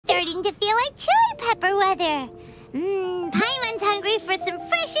starting to feel like chili pepper weather. Paimon's hungry for some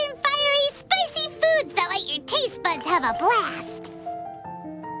fresh and fiery, spicy foods that let your taste buds have a blast.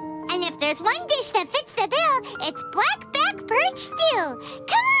 And if there's one dish that fits the bill, it's blackback perch stew.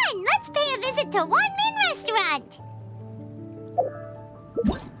 Come on, let's pay a visit to Wanmin Restaurant.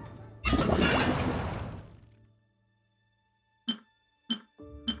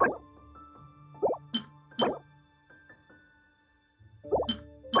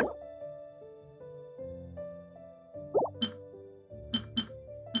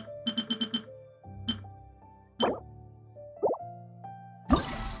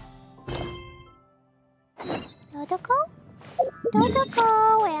 Dodoko?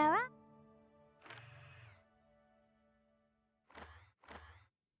 Dodoko, where are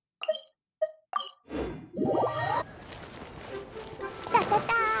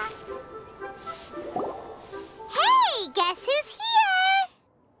Da-da-da. Hey, guess who's here?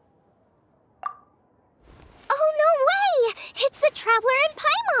 Oh, no way! It's the Traveler and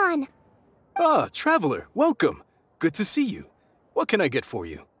Paimon! Ah, Traveler, welcome. Good to see you. What can I get for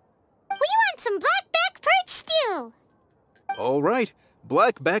you? We want some blackback perch stew. All right,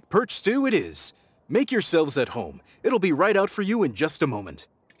 blackback perch stew it is. Make yourselves at home. It'll be right out for you in just a moment.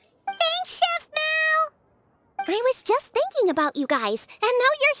 Thanks, Chef Mao. I was just thinking about you guys, and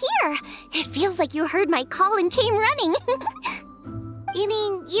now you're here. It feels like you heard my call and came running. You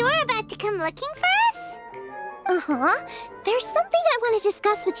mean you were about to come looking for us? Uh-huh. There's something I want to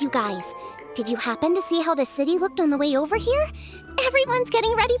discuss with you guys. Did you happen to see how the city looked on the way over here? Everyone's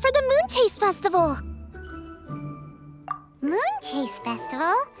getting ready for the Moon Chase Festival. Moon Chase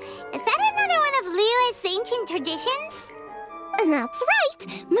Festival? Is that another one of Liyue's ancient traditions? That's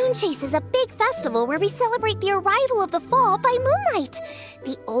right! Moon Chase is a big festival where we celebrate the arrival of the fall by moonlight.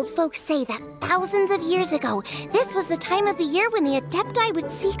 The old folks say that thousands of years ago, this was the time of the year when the Adepti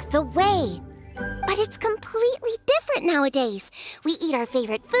would seek the way. But it's completely different nowadays. We eat our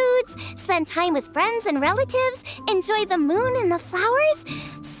favorite foods, spend time with friends and relatives, enjoy the moon and the flowers.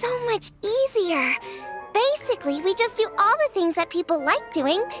 So much easier. Basically, we just do all the things that people like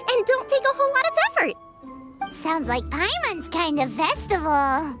doing and don't take a whole lot of effort. Sounds like Paimon's kind of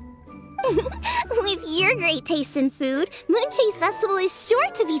festival. With your great taste in food, Moon Chase Festival is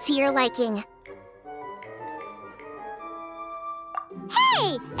sure to be to your liking.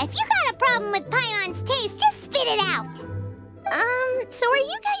 Hey, if you got a problem with Paimon's taste, just spit it out. So are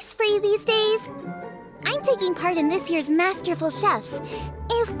you guys free these days? I'm taking part in this year's Masterful Chefs.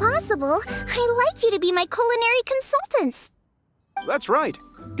 If possible, I'd like you to be my culinary consultants. That's right.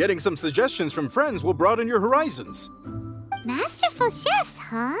 Getting some suggestions from friends will broaden your horizons. Masterful chefs,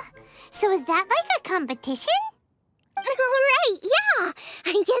 huh? So is that like a competition? Right, yeah.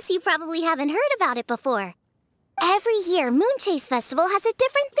 I guess you probably haven't heard about it before. Every year, Moon Chase Festival has a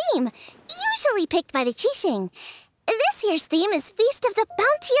different theme, usually picked by the Keqing. This year's theme is Feast of the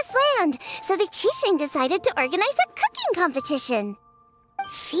Bounteous Land, so the Keqing decided to organize a cooking competition.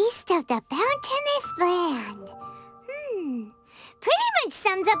 Feast of the Bounteous Land. Pretty much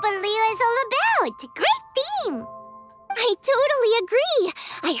sums up what Liyue is all about. Great theme. I totally agree.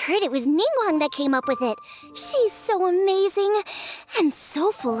 I heard it was Ningguang that came up with it. She's so amazing and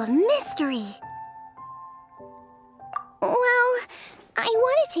so full of mystery. Well, I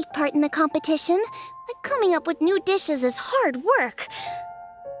want to take part in the competition, but coming up with new dishes is hard work.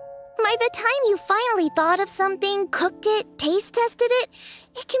 By the time you finally thought of something, cooked it, taste tested it,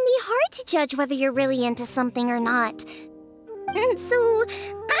 it can be hard to judge whether you're really into something or not. And so,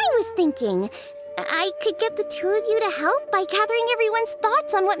 I was thinking, I could get the two of you to help by gathering everyone's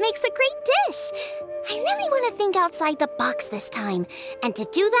thoughts on what makes a great dish. I really want to think outside the box this time. And to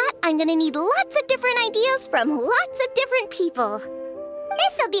do that, I'm going to need lots of different ideas from lots of different people.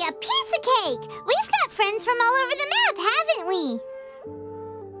 This'll be a piece of cake. We've got friends from all over the map, haven't we?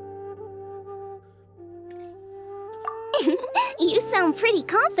 You sound pretty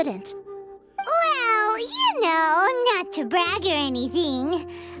confident. Well, you know, not to brag or anything.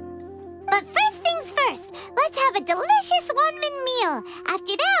 But first things first, let's have a delicious Wanmin meal.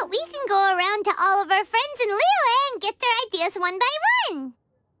 After that, we can go around to all of our friends in Liyue and get their ideas one by one.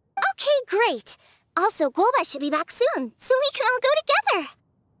 Okay, great. Also, Golba should be back soon, so we can all go together.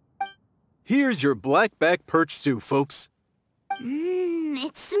 Here's your blackback perch stew, folks.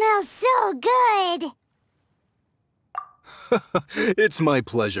 It smells so good. It's my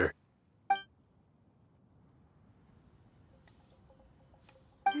pleasure.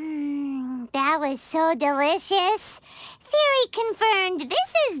 That was so delicious. Theory confirmed.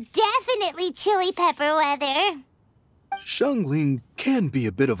 This is definitely chili pepper weather. Xiangling can be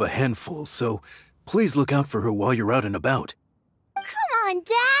a bit of a handful, so please look out for her while you're out and about. Come on,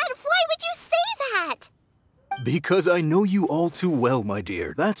 Dad! Why would you say that? Because I know you all too well, my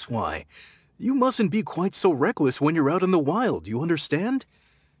dear, that's why. You mustn't be quite so reckless when you're out in the wild, you understand?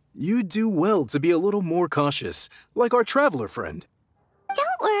 You do well to be a little more cautious, like our traveler friend.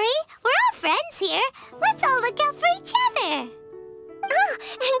 Don't worry, we're all friends here. Let's all look out for each other. Ah,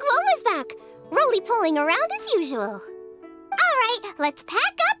 and Gloma's back, roly-poling around as usual. All right, let's pack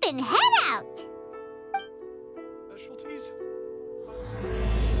up and head out. Specialties?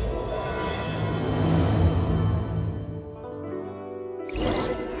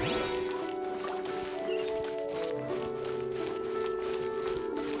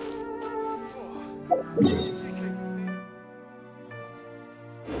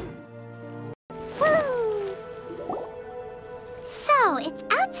 So, it's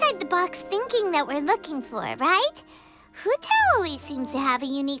outside the box thinking that we're looking for, right? Hu Tao always seems to have a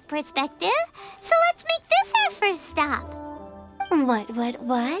unique perspective, so let's make this our first stop.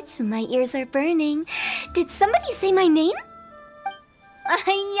 What? My ears are burning. Did somebody say my name?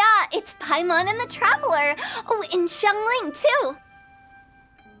 Yeah, it's Paimon and the Traveler. Oh, and Xiangling, too.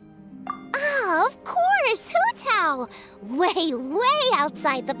 Ah, of course, Hu Tao! Way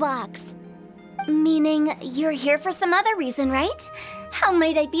outside the box. Meaning you're here for some other reason, right? How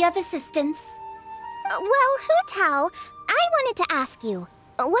might I be of assistance? Well, Hu Tao, I wanted to ask you,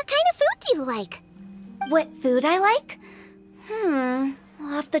 what kind of food do you like? What food I like?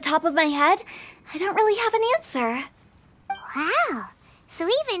 Off the top of my head, I don't really have an answer. Wow, so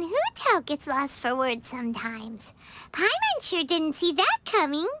even Hu Tao gets lost for words sometimes. Paimon sure didn't see that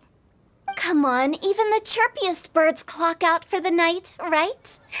coming. Come on, even the chirpiest birds clock out for the night,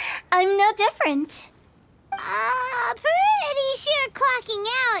 right? I'm no different. Pretty sure clocking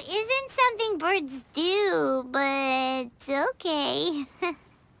out isn't something birds do, but okay.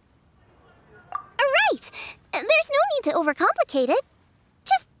 Right! There's no need to overcomplicate it.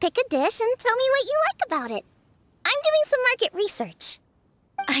 Just pick a dish and tell me what you like about it. I'm doing some market research.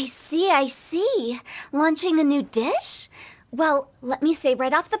 I see. Launching a new dish? Well, let me say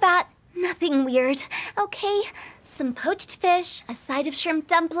right off the bat, nothing weird, okay? Some poached fish, a side of shrimp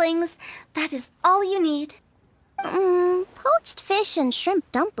dumplings. That is all you need. Poached fish and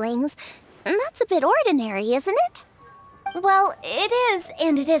shrimp dumplings? That's a bit ordinary, isn't it? Well, it is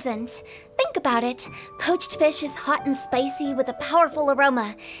and it isn't. Think about it. Poached fish is hot and spicy with a powerful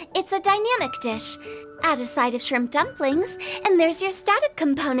aroma. It's a dynamic dish. Add a side of shrimp dumplings, and there's your static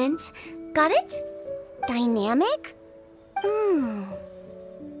component. Got it? Dynamic? Oh,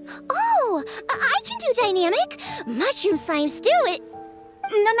 I can do dynamic. Mushroom slime stew,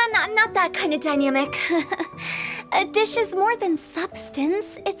 No, not that kind of dynamic. A dish is more than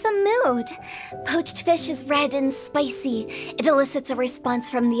substance, it's a mood. Poached fish is red and spicy. It elicits a response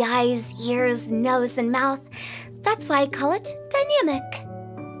from the eyes, ears, nose, and mouth. That's why I call it dynamic.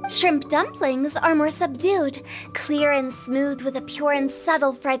 Shrimp dumplings are more subdued, clear and smooth with a pure and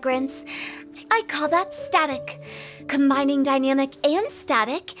subtle fragrance. I call that static. Combining dynamic and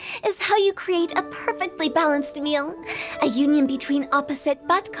static is how you create a perfectly balanced meal. A union between opposite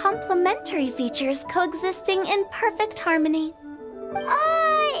but complementary features coexisting in perfect harmony.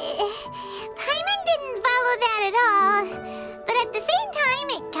 Paimon didn't follow that at all. But at the same time,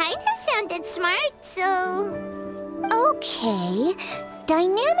 it kinda sounded smart, so... Okay,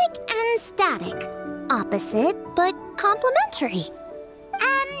 dynamic and static. Opposite, but complementary.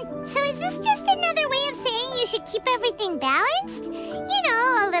 So is this just another way of saying you should keep everything balanced? You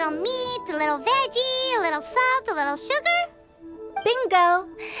know, a little meat, a little veggie, a little salt, a little sugar? Bingo!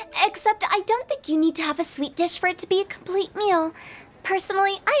 Except I don't think you need to have a sweet dish for it to be a complete meal.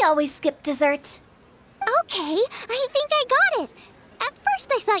 Personally, I always skip dessert. Okay, I think I got it. At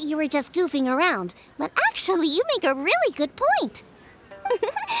first I thought you were just goofing around, but actually you make a really good point.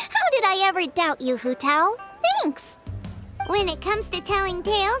 How did I ever doubt you, Hu Tao? Thanks. When it comes to telling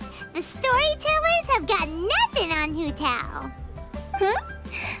tales, the storytellers have got nothing on Hu Tao.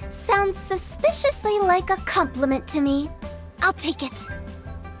 Sounds suspiciously like a compliment to me. I'll take it.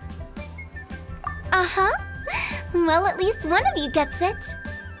 Well, at least one of you gets it.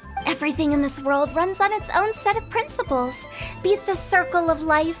 Everything in this world runs on its own set of principles, be it the circle of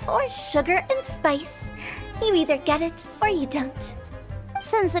life or sugar and spice. You either get it or you don't.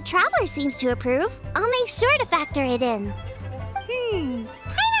 Since the Traveler seems to approve, I'll make sure to factor it in. Paimon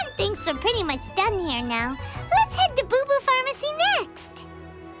thinks we're pretty much done here now. Let's head to Bubu Pharmacy next.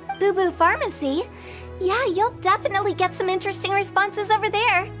 Bubu Pharmacy? Yeah, you'll definitely get some interesting responses over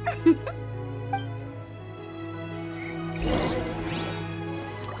there.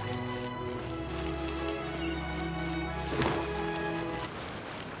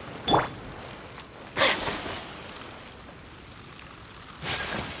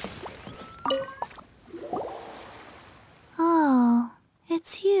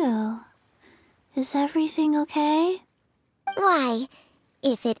 Is everything okay? Why,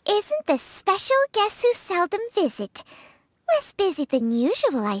 if it isn't the special guests who seldom visit. Less busy than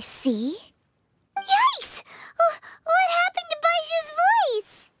usual, I see. Yikes! What happened to Baishu's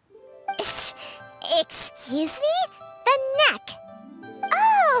voice? Excuse me? The neck.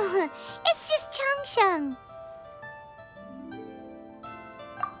 Oh, it's just Changsheng.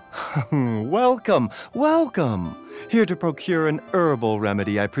 Welcome, welcome. Here to procure an herbal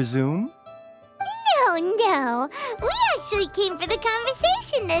remedy, I presume? No. We actually came for the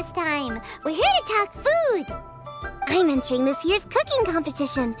conversation this time. We're here to talk food. I'm entering this year's cooking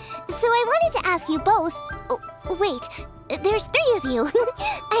competition, so I wanted to ask you both... Oh, wait, there's 3 of you.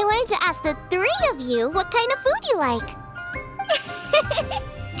 I wanted to ask the 3 of you what kind of food you like.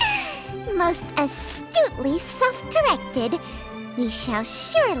 Most astutely self-corrected. We shall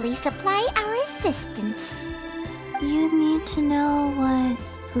surely supply our assistance. You need to know what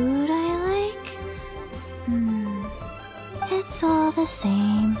food I like? It's all the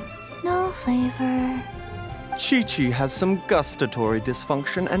same. No flavor. Chi-Chi has some gustatory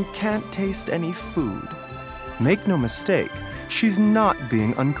dysfunction and can't taste any food. Make no mistake, she's not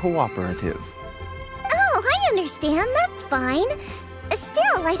being uncooperative. Oh, I understand. That's fine.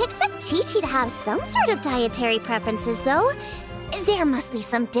 Still, I'd expect Chi-Chi to have some sort of dietary preferences, though. There must be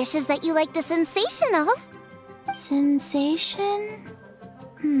some dishes that you like the sensation of. Sensation?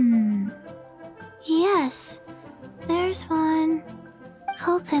 Yes, there's one.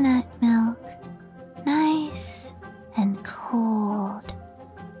 Coconut milk. Nice and cold.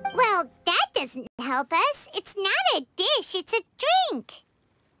 Well, that doesn't help us. It's not a dish, it's a drink.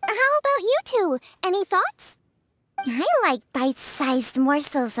 How about you two? Any thoughts? I like bite-sized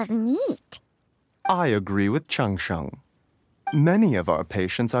morsels of meat. I agree with Changsheng. Many of our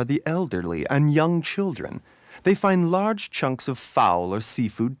patients are the elderly and young children. They find large chunks of fowl or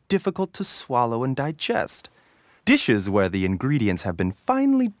seafood difficult to swallow and digest. Dishes where the ingredients have been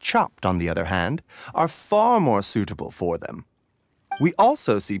finely chopped, on the other hand, are far more suitable for them. We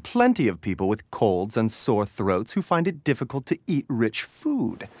also see plenty of people with colds and sore throats who find it difficult to eat rich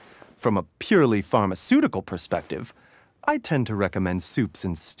food. From a purely pharmaceutical perspective, I tend to recommend soups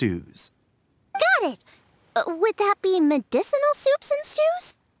and stews. Got it. Would that be medicinal soups and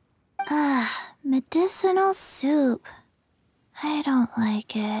stews? Medicinal soup. I don't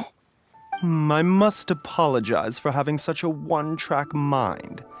like it. I must apologize for having such a one-track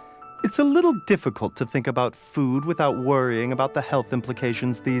mind. It's a little difficult to think about food without worrying about the health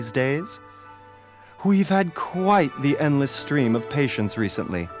implications these days. We've had quite the endless stream of patients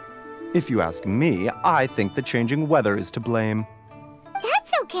recently. If you ask me, I think the changing weather is to blame.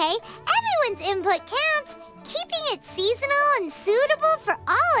 That's okay. Everyone's input counts. Keeping it seasonal and suitable for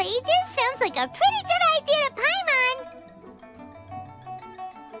all ages sounds like a pretty good idea to Paimon.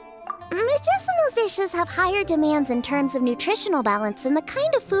 Medicinal dishes have higher demands in terms of nutritional balance than the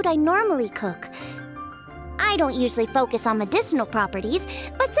kind of food I normally cook. I don't usually focus on medicinal properties,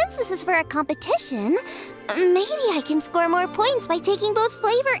 but since this is for a competition, maybe I can score more points by taking both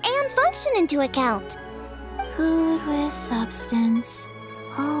flavor and function into account. Food with substance.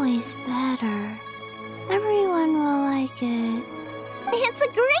 Always better. Everyone will like it. It's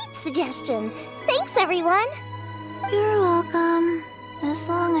a great suggestion. Thanks, everyone. You're welcome. As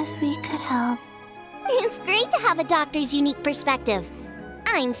long as we could help. It's great to have a doctor's unique perspective.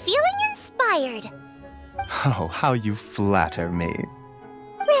 I'm feeling inspired. Oh, how you flatter me.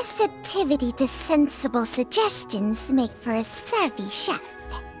 Receptivity to sensible suggestions make for a savvy chef.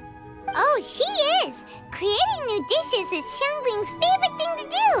 Oh, she is! Creating new dishes is Xiangling's favorite thing to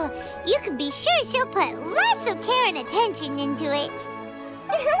do. You can be sure she'll put lots of care and attention into it.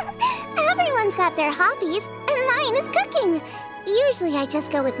 Everyone's got their hobbies, and mine is cooking. Usually I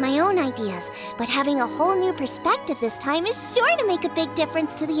just go with my own ideas, but having a whole new perspective this time is sure to make a big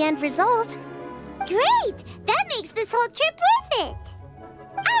difference to the end result. Great! That makes this whole trip worth it!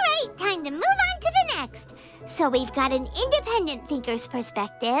 Alright, time to move on to the next. So we've got an independent thinker's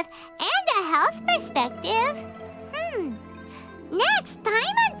perspective and a health perspective. Next,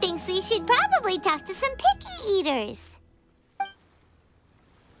 Paimon thinks we should probably talk to some picky eaters.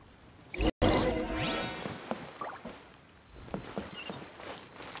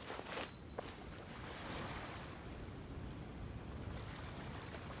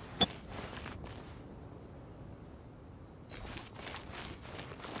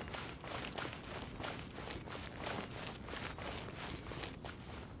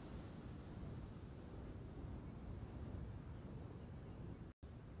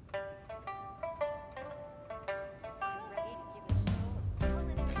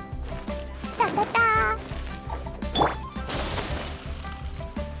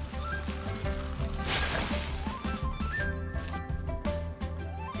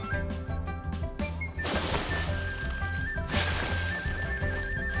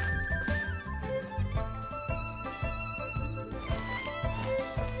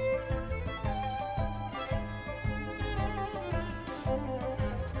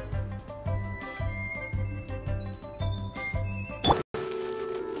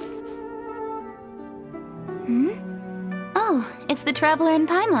 It's the Traveler and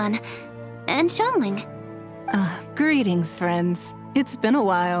Paimon. And Xiangling. Greetings, friends. It's been a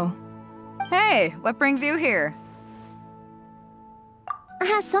while. Hey, what brings you here?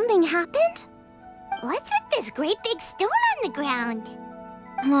 Has something happened? What's with this great big stone on the ground?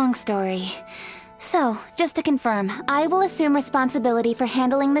 Long story. So, just to confirm, I will assume responsibility for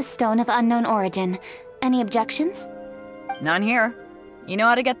handling this stone of unknown origin. Any objections? None here. You know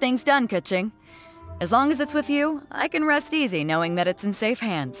how to get things done, Keqing. As long as it's with you, I can rest easy knowing that it's in safe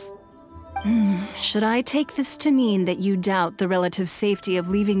hands. Should I take this to mean that you doubt the relative safety of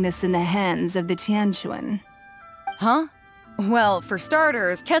leaving this in the hands of the Tianquan? Huh? Well, for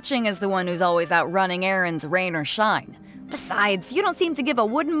starters, Keqing is the one who's always out running errands, rain or shine. Besides, you don't seem to give a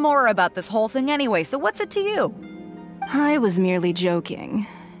wooden more about this whole thing anyway, so what's it to you? I was merely joking.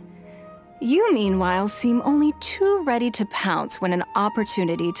 You, meanwhile, seem only too ready to pounce when an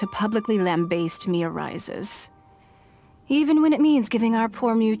opportunity to publicly lambaste me arises. Even when it means giving our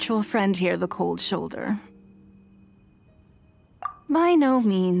poor mutual friend here the cold shoulder. By no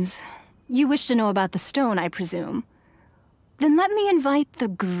means. You wish to know about the stone, I presume. Then let me invite the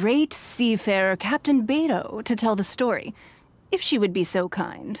great seafarer Captain Beto to tell the story, if she would be so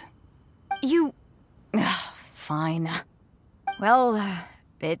kind. You... Fine. Well,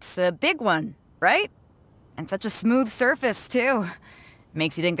 it's a big one, right? And such a smooth surface, too.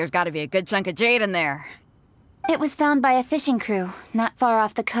 Makes you think there's gotta be a good chunk of jade in there. It was found by a fishing crew, not far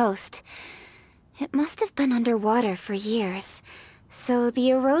off the coast. It must have been underwater for years, so the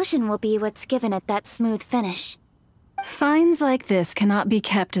erosion will be what's given it that smooth finish. Finds like this cannot be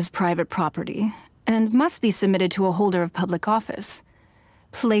kept as private property, and must be submitted to a holder of public office.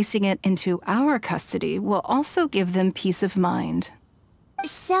 Placing it into our custody will also give them peace of mind.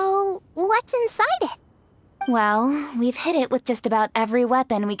 So, what's inside it? Well, we've hit it with just about every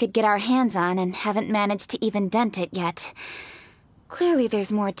weapon we could get our hands on and haven't managed to even dent it yet. Clearly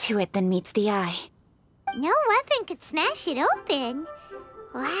there's more to it than meets the eye. No weapon could smash it open.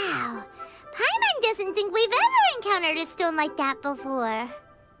 Wow. Paimon doesn't think we've ever encountered a stone like that before.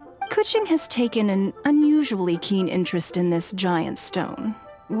 Keqing has taken an unusually keen interest in this giant stone,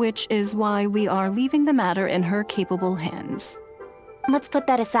 which is why we are leaving the matter in her capable hands. Let's put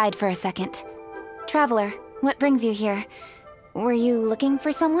that aside for a second. Traveler, what brings you here? Were you looking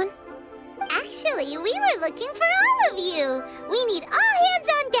for someone? Actually, we were looking for all of you. We need all hands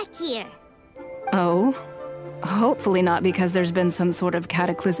on deck here. Oh? Hopefully not because there's been some sort of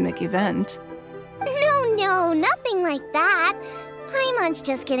cataclysmic event. No, nothing like that. Paimon's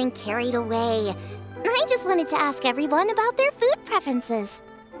just getting carried away. I just wanted to ask everyone about their food preferences.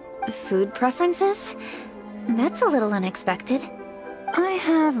 Food preferences? That's a little unexpected. I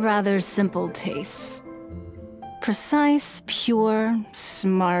have rather simple tastes. Precise, pure,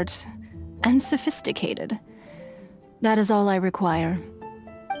 smart, and sophisticated. That is all I require.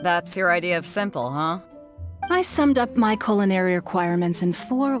 That's your idea of simple, huh? I summed up my culinary requirements in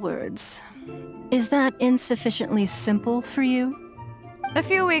 4 words. Is that insufficiently simple for you? A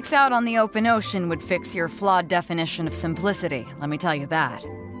few weeks out on the open ocean would fix your flawed definition of simplicity, let me tell you that.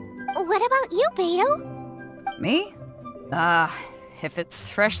 What about you, Beto? Me? If it's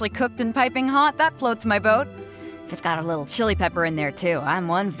freshly cooked and piping hot, that floats my boat. If it's got a little chili pepper in there too, I'm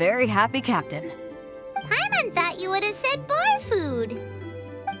one very happy captain. Paimon thought you would have said bar food.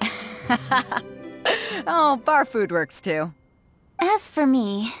 Oh, bar food works too. As for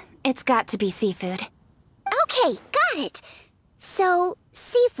me, it's got to be seafood. Okay, got it. So,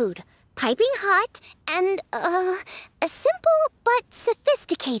 seafood, piping hot, and, simple but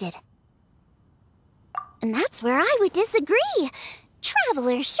sophisticated. And that's where I would disagree.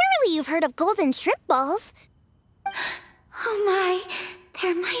 Traveler, surely you've heard of golden shrimp balls. Oh my,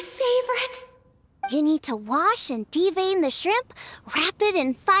 they're my favorite. You need to wash and devein the shrimp, wrap it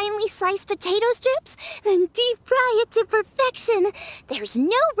in finely sliced potato strips, then deep fry it to perfection. There's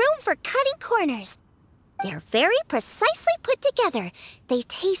no room for cutting corners. They're very precisely put together. They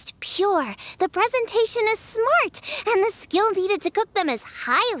taste pure, the presentation is smart, and the skill needed to cook them is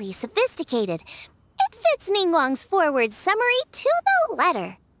highly sophisticated. It fits Ningguang's forward summary to the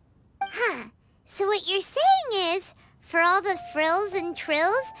letter. Huh. So what you're saying is, for all the frills and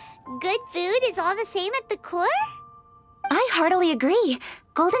trills, good food is all the same at the core? I heartily agree.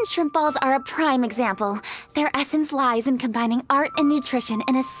 Golden shrimp balls are a prime example. Their essence lies in combining art and nutrition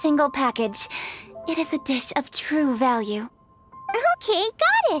in a single package. It is a dish of true value. Okay,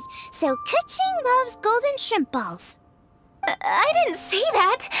 got it. So Keqing loves golden shrimp balls. I didn't say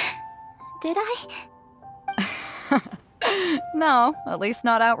that. Did I? No, at least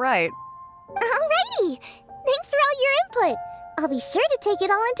not outright. Alrighty. Thanks for all your input. I'll be sure to take it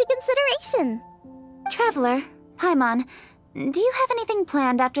all into consideration. Traveler, Paimon, Do you have anything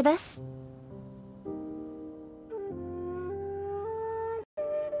planned after this?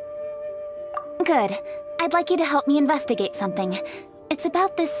 Good. I'd like you to help me investigate something. It's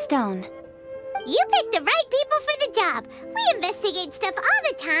about this stone. You picked the right people for the job. We investigate stuff all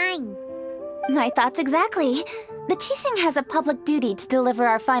the time. My thoughts exactly. The Keqing has a public duty to deliver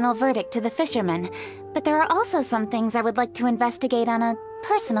our final verdict to the fishermen, but there are also some things I would like to investigate on a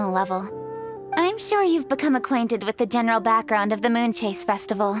personal level. I'm sure you've become acquainted with the general background of the Moon Chase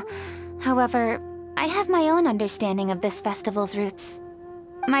Festival. However, I have my own understanding of this festival's roots.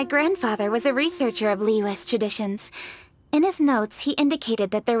 My grandfather was a researcher of Liyue's traditions. In his notes, he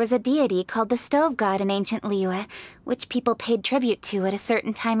indicated that there was a deity called the Stove God in ancient Liyue, which people paid tribute to at a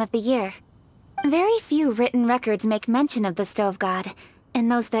certain time of the year. Very few written records make mention of the Stove God,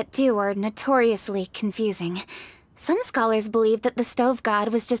 and those that do are notoriously confusing. Some scholars believe that the Stove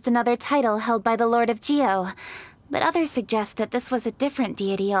God was just another title held by the Lord of Geo, but others suggest that this was a different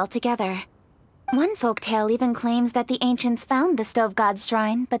deity altogether. One folktale even claims that the ancients found the Stove God's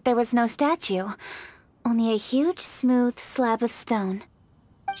shrine, but there was no statue, only a huge, smooth slab of stone.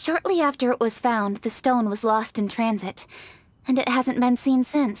 Shortly after it was found, the stone was lost in transit, and it hasn't been seen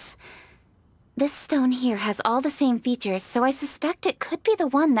since. This stone here has all the same features, so I suspect it could be the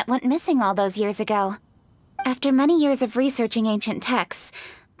one that went missing all those years ago. After many years of researching ancient texts,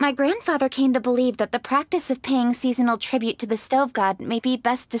 my grandfather came to believe that the practice of paying seasonal tribute to the Stove God may be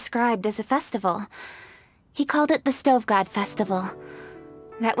best described as a festival. He called it the Stove God Festival.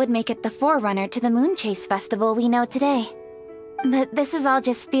 That would make it the forerunner to the Moon Chase Festival we know today. But this is all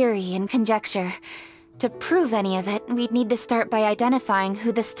just theory and conjecture. To prove any of it, we'd need to start by identifying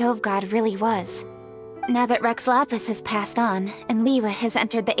who the Stove God really was. Now that Rex Lapis has passed on, and Liyue has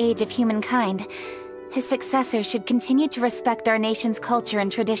entered the age of humankind, his successor should continue to respect our nation's culture and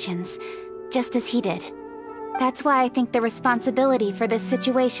traditions, just as he did. That's why I think the responsibility for this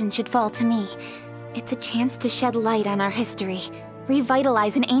situation should fall to me. It's a chance to shed light on our history,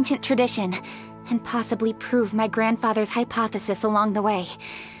 revitalize an ancient tradition, and possibly prove my grandfather's hypothesis along the way.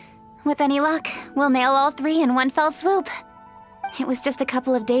 With any luck, we'll nail all three in one fell swoop. It was just a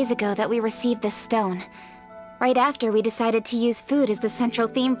couple of days ago that we received this stone, right after we decided to use food as the central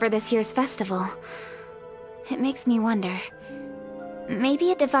theme for this year's festival. It makes me wonder.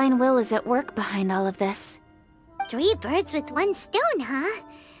 Maybe a divine will is at work behind all of this. 3 birds with 1 stone, huh?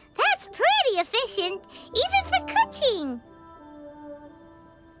 That's pretty efficient, even for Keqing.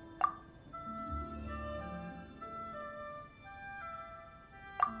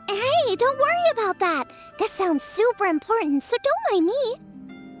 Hey, don't worry about that. This sounds super important, so don't mind me.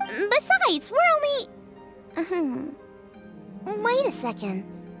 Besides, we're only... Wait a second.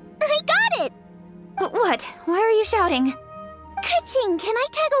 I got it! What? Why are you shouting? Keqing, can I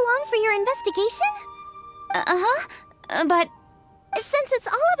tag along for your investigation? But... Since it's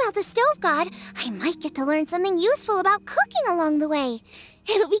all about the Stove God, I might get to learn something useful about cooking along the way.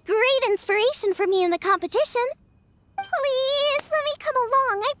 It'll be great inspiration for me in the competition. Please, let me come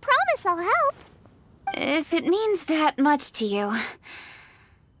along. I promise I'll help. If it means that much to you...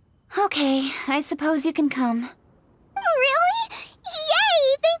 Okay, I suppose you can come. Really?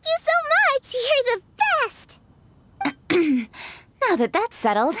 Yay! Thank you so much! You're the best! Now that that's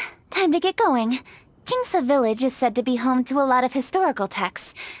settled, time to get going. Qingce Village is said to be home to a lot of historical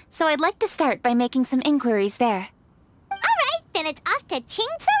texts, so I'd like to start by making some inquiries there. Alright, then it's off to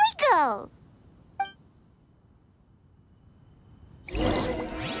Qingce we go!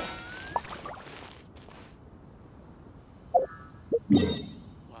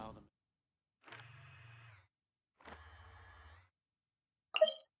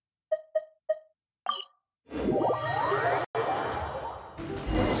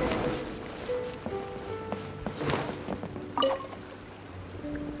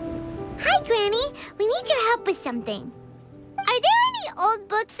 Hi, Granny. We need your help with something. Are there any old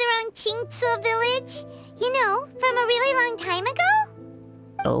books around Qingce Village? You know, from a really long time ago?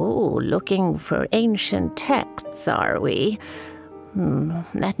 Oh, looking for ancient texts, are we?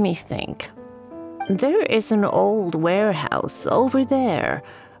 Let me think. There is an old warehouse over there,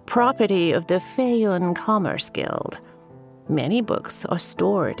 property of the Feiyun Commerce Guild. Many books are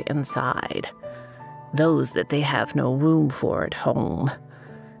stored inside, those that they have no room for at home.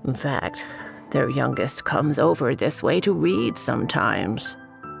 In fact, their youngest comes over this way to read sometimes.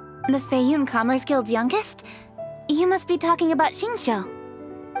 The Feiyun Commerce Guild's youngest? You must be talking about Xingqiu.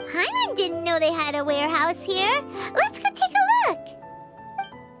 Paimon didn't know they had a warehouse here. Let's go take a look.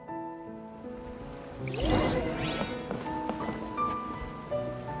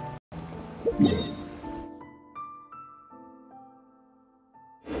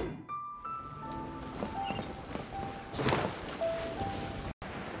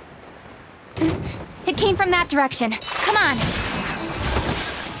 It came from that direction. Come on.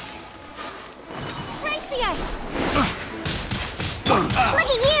 Race the ice. Look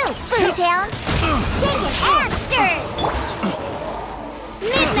at you, Foodhound! Shaking and stirred!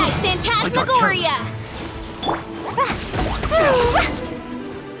 Midnight Phantasmagoria!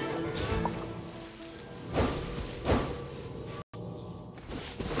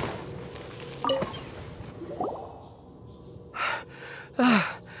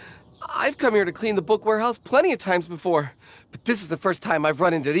 I've come here to clean the book warehouse plenty of times before, but this is the first time I've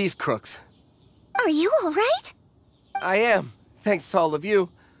run into these crooks. Are you all right? I am, thanks to all of you.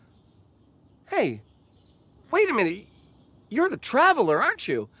 Hey, wait a minute. You're the traveler, aren't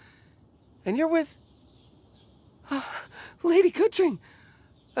you? And you're with... Lady Keqing.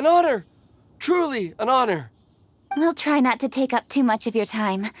 An honor. Truly an honor. We'll try not to take up too much of your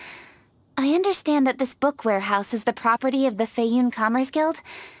time. I understand that this book warehouse is the property of the Feiyun Commerce Guild.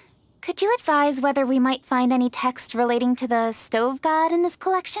 Could you advise whether we might find any text relating to the Stove God in this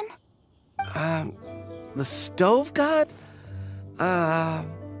collection? The Stove God? I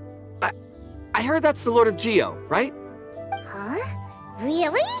heard that's the Lord of Geo, right? Huh?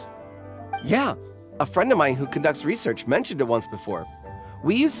 Really? Yeah. A friend of mine who conducts research mentioned it once before.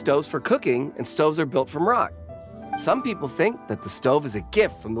 We use stoves for cooking, and stoves are built from rock. Some people think that the stove is a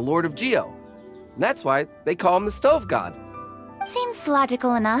gift from the Lord of Geo. And that's why they call him the Stove God. Seems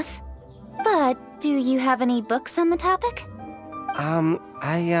logical enough. But do you have any books on the topic? I'm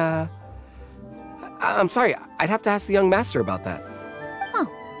sorry, I'd have to ask the young master about that. Oh,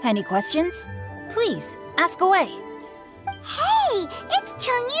 any questions? Please, ask away. Hey, it's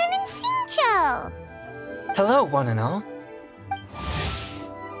Chongyun and Xingqiu! Hello, one and all.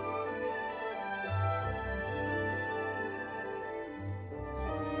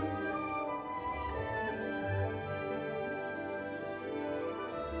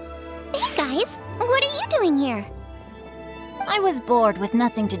 Hey guys, what are you doing here? I was bored with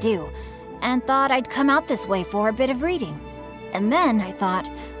nothing to do, and thought I'd come out this way for a bit of reading. And then I thought,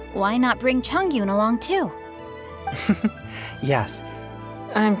 why not bring Chongyun along too? Yes,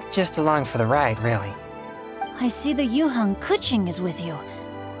 I'm just along for the ride, really. I see the Yujing Keqing is with you.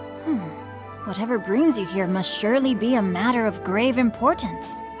 Whatever brings you here must surely be a matter of grave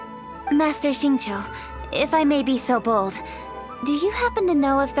importance. Master Xingqiu, if I may be so bold, do you happen to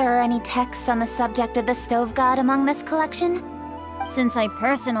know if there are any texts on the subject of the Stove God among this collection? Since I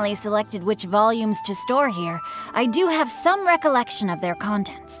personally selected which volumes to store here, I do have some recollection of their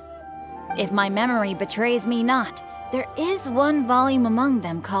contents. If my memory betrays me not, there is one volume among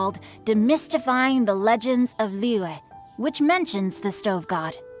them called Demystifying the Legends of Liyue, which mentions the Stove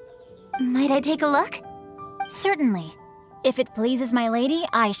God. Might I take a look? Certainly. If it pleases my lady,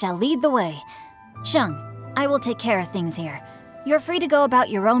 I shall lead the way. Sheng, I will take care of things here. You're free to go about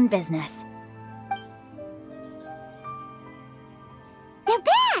your own business. They're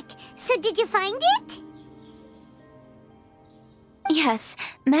back! So did you find it? Yes,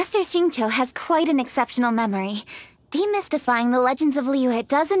 Master Xingqiu has quite an exceptional memory. Demystifying the Legends of Liyue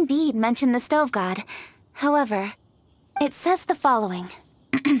does indeed mention the Stove God. However, it says the following.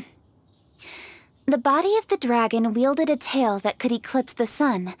 The body of the dragon wielded a tail that could eclipse the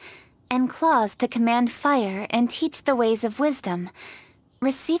sun, and claws to command fire and teach the ways of wisdom.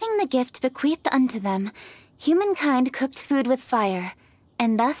 Receiving the gift bequeathed unto them, humankind cooked food with fire,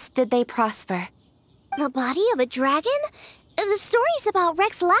 and thus did they prosper. The body of a dragon? The stories about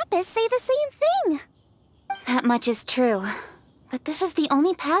Rex Lapis say the same thing. That much is true, but this is the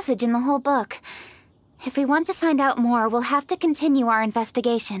only passage in the whole book. If we want to find out more, we'll have to continue our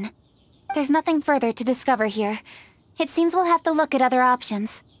investigation. There's nothing further to discover here. It seems we'll have to look at other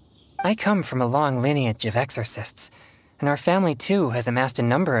options. I come from a long lineage of exorcists, and our family too has amassed a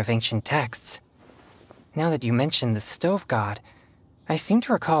number of ancient texts. Now that you mention the Stove God, I seem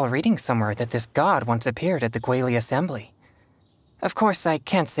to recall reading somewhere that this god once appeared at the Guili Assembly. Of course, I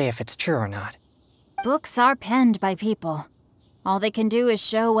can't say if it's true or not. Books are penned by people. All they can do is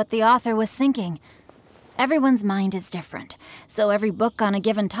show what the author was thinking. Everyone's mind is different, so every book on a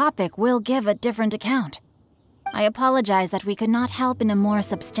given topic will give a different account. I apologize that we could not help in a more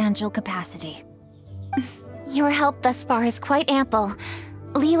substantial capacity. Your help thus far is quite ample.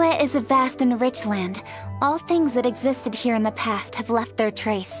 Liyue is a vast and rich land. All things that existed here in the past have left their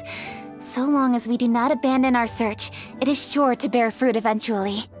trace. So long as we do not abandon our search, it is sure to bear fruit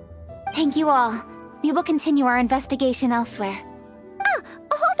eventually. Thank you all. We will continue our investigation elsewhere.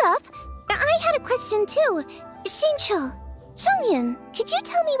 Hold up. I had a question too. Xingqiu, Chongyun, could you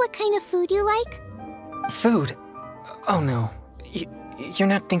tell me what kind of food you like? Food? Oh no. You're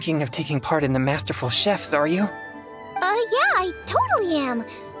not thinking of taking part in the Masterful Chefs, are you? Yeah, I totally am.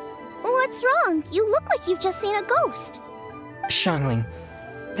 What's wrong? You look like you've just seen a ghost. Xiangling,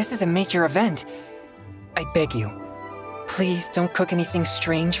 this is a major event. I beg you, please don't cook anything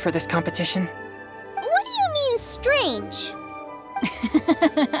strange for this competition. What do you mean, strange?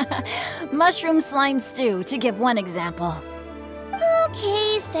 Mushroom slime stew, to give one example.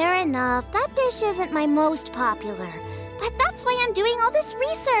 Okay, fair enough. That dish isn't my most popular. But that's why I'm doing all this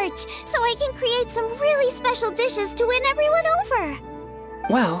research, so I can create some really special dishes to win everyone over.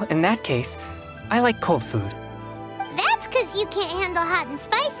 Well, in that case, I like cold food. That's because you can't handle hot and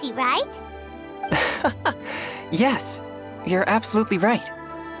spicy, right? Yes, you're absolutely right.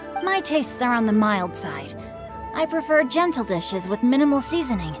 My tastes are on the mild side. I prefer gentle dishes with minimal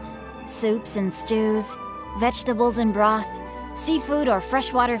seasoning. Soups and stews, vegetables and broth, seafood or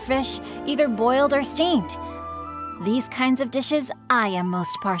freshwater fish, either boiled or steamed. These kinds of dishes I am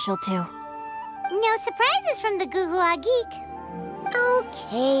most partial to. No surprises from the Guhua Geek.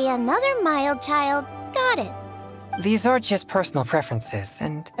 Okay, another mild child. Got it. These are just personal preferences,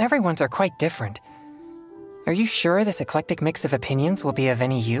 and everyone's are quite different. Are you sure this eclectic mix of opinions will be of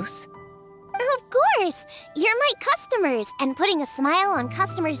any use? Of course! You're my customers, and putting a smile on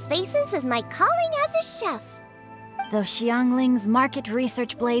customers' faces is my calling as a chef. Though Xiangling's market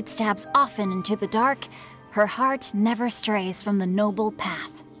research blade stabs often into the dark, her heart never strays from the noble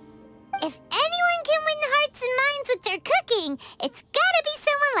path. If anyone can win hearts and minds with their cooking, it's gotta be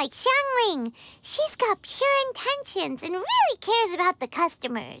someone like Xiangling. She's got pure intentions and really cares about the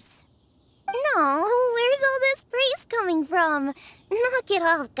customers. No, where's all this praise coming from? Knock it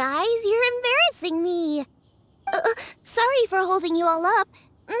off, guys. You're embarrassing me. Sorry for holding you all up.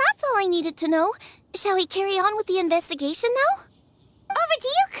 That's all I needed to know. Shall we carry on with the investigation now? Over to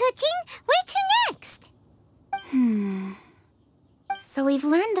you, Keqing. Where to next? So we've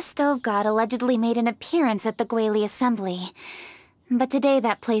learned the Stove God allegedly made an appearance at the Guili Assembly. But today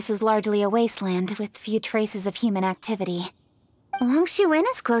that place is largely a wasteland with few traces of human activity. Wangshu Inn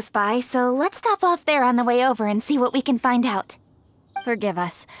is close by, so let's stop off there on the way over and see what we can find out. Forgive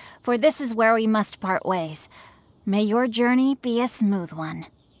us, for this is where we must part ways. May your journey be a smooth one.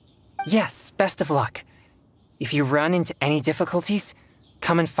 Yes, best of luck. If you run into any difficulties,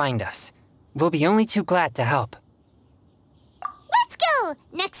 come and find us. We'll be only too glad to help. Let's go!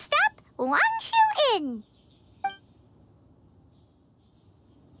 Next stop, Wangshu Inn.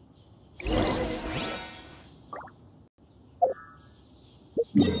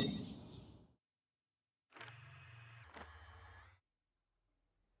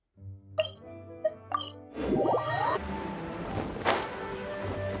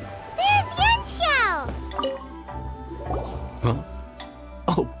 There's Yanxiao! Huh?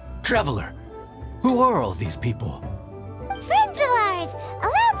 Oh, Traveler. Who are all these people? Friends of ours!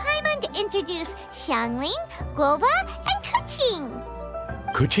 Allow Paimon to introduce Xiangling, Guoba, and Keqing.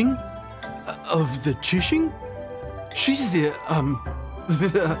 Keqing? Of the Qixing? She's the,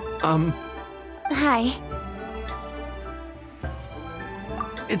 Hi.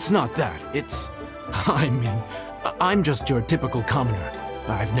 It's not that. It's... I mean, I'm just your typical commoner.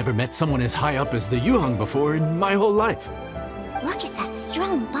 I've never met someone as high up as the Yuhang before in my whole life. Look at that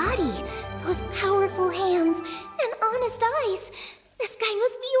strong body, those powerful hands, and honest eyes. This guy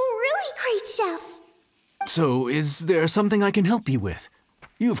must be a really great chef. So, is there something I can help you with?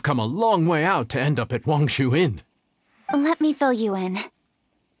 You've come a long way out to end up at Wangshu Inn. Let me fill you in.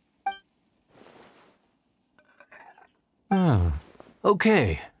 Ah,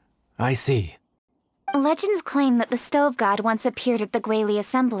 okay. I see. Legends claim that the Stove God once appeared at the Guili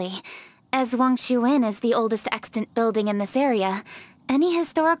Assembly. As Wangshu Inn is the oldest extant building in this area, any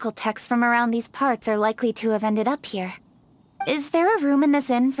historical texts from around these parts are likely to have ended up here. Is there a room in this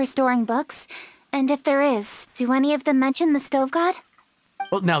inn for storing books? And if there is, do any of them mention the Stove God?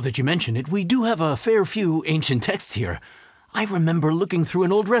 Well, now that you mention it, we do have a fair few ancient texts here. I remember looking through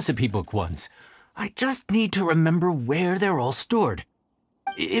an old recipe book once. I just need to remember where they're all stored.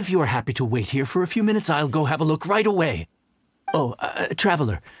 If you are happy to wait here for a few minutes, I'll go have a look right away. Oh,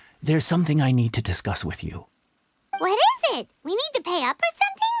 Traveler, there's something I need to discuss with you. What is it? We need to pay up or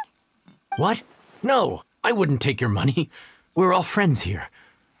something? What? No, I wouldn't take your money. We're all friends here.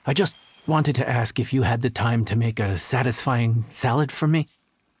 I just wanted to ask if you had the time to make a satisfying salad for me.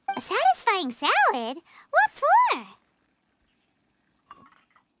 A satisfying salad? What for?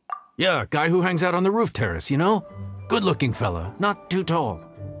 Yeah, guy who hangs out on the roof terrace, you know? Good-looking fella, not too tall.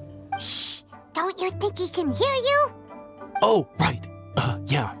 Shh! Don't you think he can hear you? Oh, right.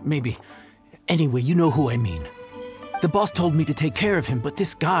 Yeah, maybe. Anyway, you know who I mean. The boss told me to take care of him, but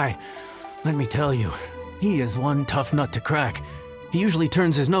this guy, let me tell you, he is one tough nut to crack. He usually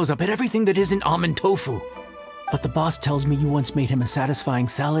turns his nose up at everything that isn't almond tofu. But the boss tells me you once made him a satisfying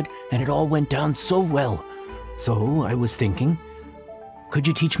salad and it all went down so well. So I was thinking, could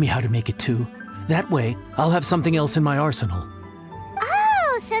you teach me how to make it too? That way, I'll have something else in my arsenal.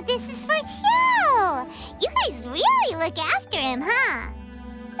 Oh, so this is for show! You guys really look after him, huh?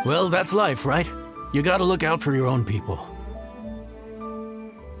 Well, that's life, right? You gotta look out for your own people.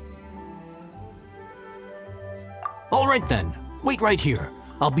 All right then, wait right here.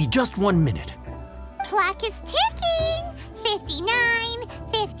 I'll be just 1 minute. Clock is ticking! 59,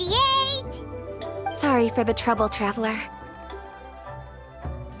 58... Sorry for the trouble, Traveler.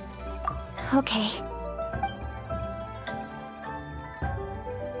 Okay.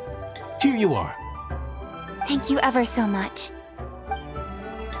 Here you are. Thank you ever so much.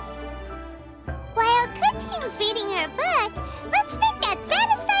 While Keqing's reading her book, let's make that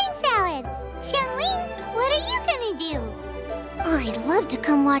satisfying salad. Xiangling, what are you gonna do? I'd love to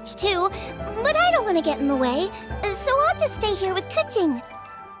come watch too, but I don't want to get in the way, so I'll just stay here with Keqing.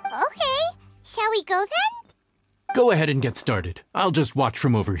 Okay, shall we go then? Go ahead and get started. I'll just watch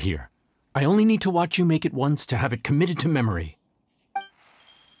from over here. I only need to watch you make it once to have it committed to memory.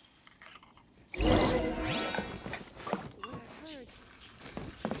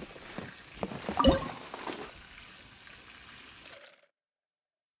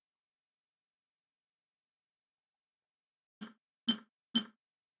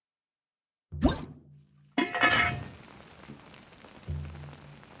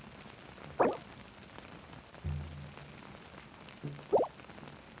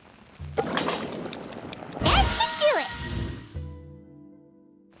 That should do it!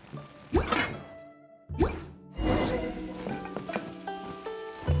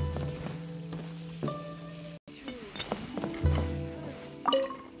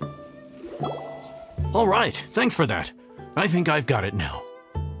 All right, thanks for that. I think I've got it now.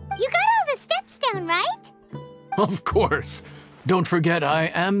 You got all the steps down, right? Of course. Don't forget,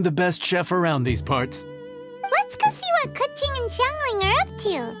 I am the best chef around these parts. Let's go see what Keqing and Xiangling are up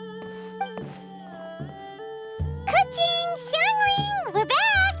to. Keqing, Xiangling, we're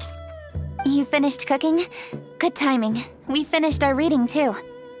back! You finished cooking? Good timing. We finished our reading too.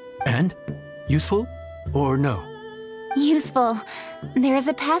 And? Useful? Or no? Useful. There is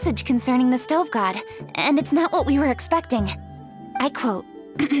a passage concerning the stove god, and it's not what we were expecting. I quote,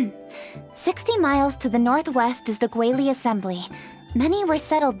 60 miles to the northwest is the Guili Assembly. Many were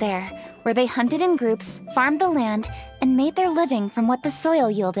settled there, where they hunted in groups, farmed the land, and made their living from what the soil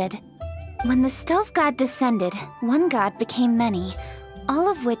yielded. When the stove god descended, one god became many, all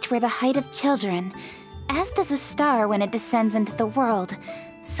of which were the height of children. As does a star when it descends into the world,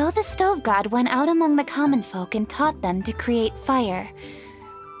 so the stove god went out among the common folk and taught them to create fire.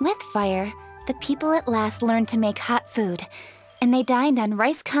 With fire, the people at last learned to make hot food, and they dined on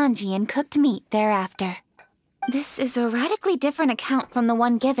rice congee and cooked meat thereafter. This is a radically different account from the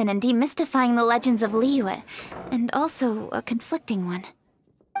one given in Demystifying the Legends of Liyue, and also a conflicting one.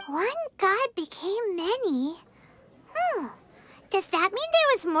 One god became many? Does that mean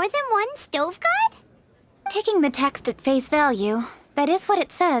there was more than one stove god? Taking the text at face value, that is what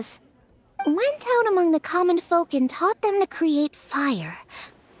it says. Went out among the common folk and taught them to create fire.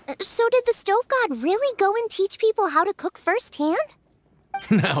 So did the stove god really go and teach people how to cook firsthand?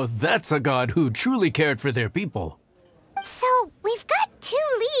 Now that's a god who truly cared for their people. So, we've got two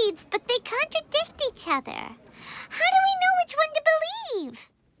leads, but they contradict each other. How do we know which one to believe?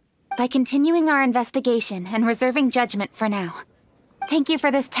 By continuing our investigation and reserving judgment for now. Thank you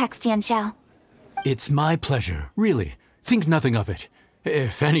for this text, Yanxiao. It's my pleasure, really. Think nothing of it.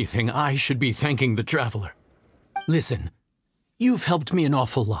 If anything, I should be thanking the traveler. Listen, you've helped me an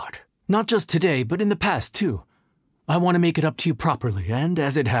awful lot. Not just today, but in the past, too. I want to make it up to you properly, and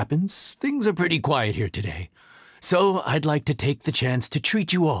as it happens, things are pretty quiet here today. So I'd like to take the chance to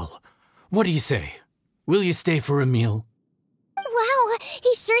treat you all. What do you say? Will you stay for a meal? Wow,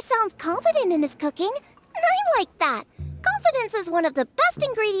 he sure sounds confident in his cooking. I like that. Confidence is one of the best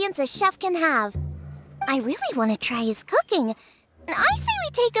ingredients a chef can have. I really want to try his cooking. I say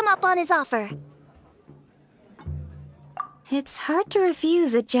we take him up on his offer. It's hard to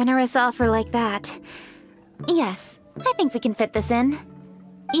refuse a generous offer like that. Yes, I think we can fit this in.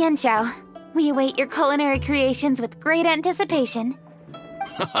 Yanxiao, we await your culinary creations with great anticipation.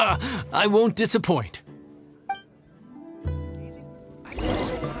 I won't disappoint.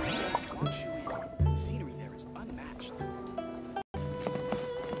 Wangshu Inn. The scenery there is unmatched.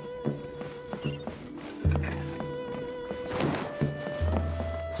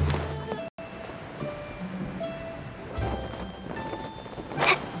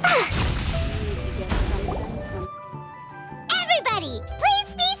 Everybody,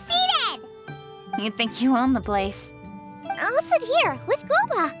 please be seated! You think you own the place. I'll sit here with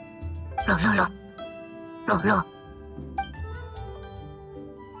Guoba.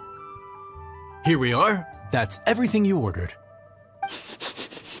 Here we are. That's everything you ordered.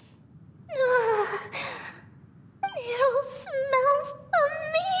 It all smells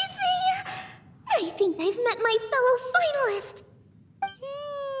amazing. I think I've met my fellow finalist.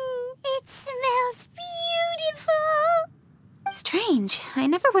 It smells beautiful. Strange. I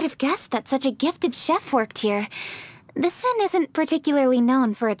never would have guessed that such a gifted chef worked here. This inn isn't particularly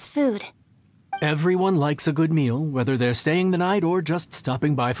known for its food. Everyone likes a good meal, whether they're staying the night or just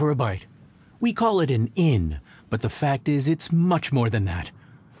stopping by for a bite. We call it an inn, but the fact is it's much more than that.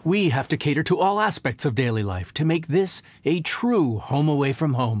 We have to cater to all aspects of daily life to make this a true home away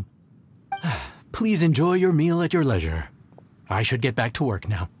from home. Please enjoy your meal at your leisure. I should get back to work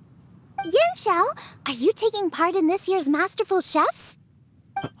now. Yanxiao, are you taking part in this year's Masterful Chefs?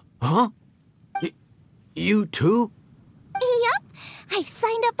 Huh? You too? Yup, I've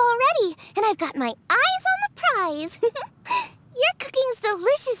signed up already, and I've got my eyes on the prize. Your cooking's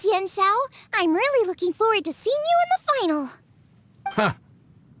delicious, Yanxiao. I'm really looking forward to seeing you in the final. Huh.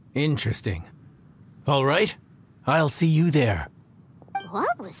 Interesting. All right, I'll see you there.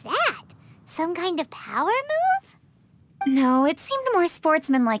 What was that? Some kind of power move? No, it seemed more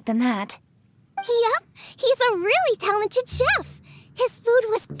sportsmanlike than that. Yup, he's a really talented chef. His food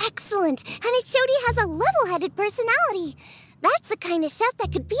was excellent, and it showed he has a level-headed personality. That's the kind of chef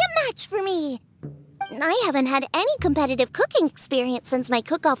that could be a match for me. I haven't had any competitive cooking experience since my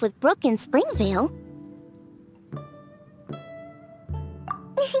cook-off with Brooke in Springvale.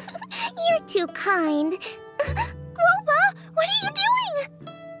 You're too kind. Guoba, what are you doing?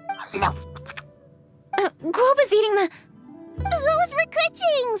 Guoba's eating the... Those were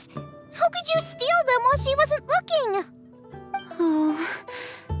Keqing's! How could you steal them while she wasn't looking? Oh,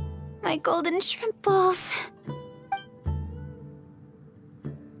 my golden shrimp balls.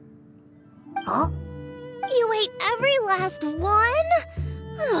 Huh? You ate every last one?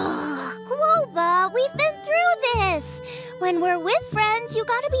 Guoba, we've been through this. When we're with friends, you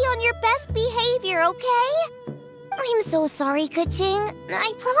gotta be on your best behavior, okay? I'm so sorry, Keqing.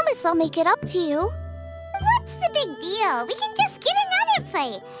 I promise I'll make it up to you. What's the big deal? We can just get another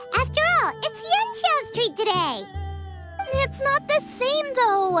plate. After all, it's Yanxiao's treat today. It's not the same,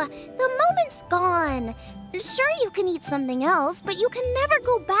 though. The moment's gone. Sure, you can eat something else, but you can never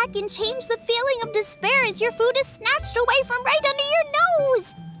go back and change the feeling of despair as your food is snatched away from right under your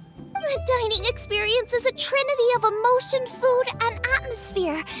nose. The dining experience is a trinity of emotion, food, and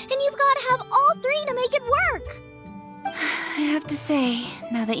atmosphere, and you've got to have all three to make it work. I have to say,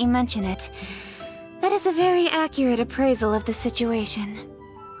 now that you mention it, that is a very accurate appraisal of the situation.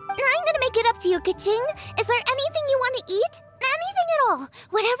 I'm gonna make it up to you, Keqing. Is there anything you want to eat? Anything at all.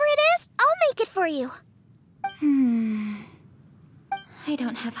 Whatever it is, I'll make it for you. I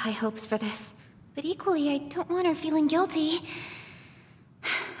don't have high hopes for this, but equally I don't want her feeling guilty.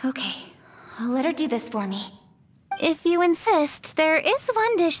 Okay, I'll let her do this for me. If you insist, there is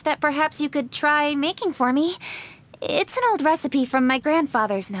one dish that perhaps you could try making for me. It's an old recipe from my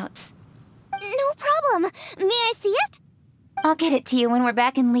grandfather's notes. No problem. May I see it? I'll get it to you when we're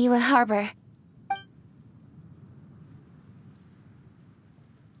back in Liyue Harbor.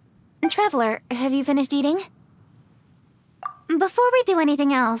 Traveler, have you finished eating? Before we do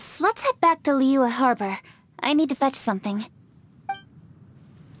anything else, let's head back to Liyue Harbor. I need to fetch something.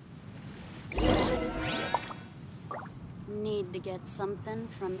 Need to get something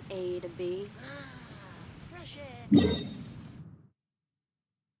from A to B.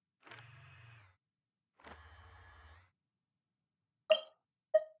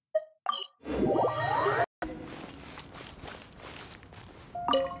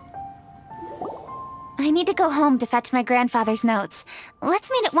 I need to go home to fetch my grandfather's notes. Let's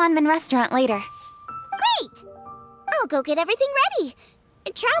meet at Wanmin Restaurant later. Great! I'll go get everything ready.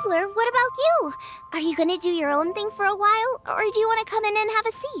 Traveler, what about you? Are you gonna do your own thing for a while, or do you want to come in and have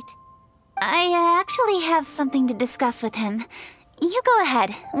a seat? I actually have something to discuss with him. You go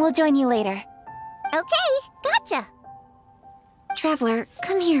ahead. We'll join you later. Okay, gotcha. Traveler,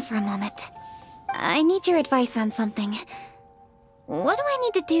 come here for a moment. I need your advice on something. What do I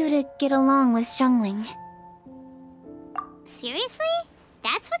need to do to get along with Xiangling? Seriously?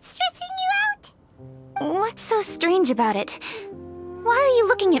 That's what's stressing you out? What's so strange about it? Why are you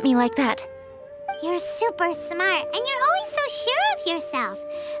looking at me like that? You're super smart, and you're always so sure of yourself.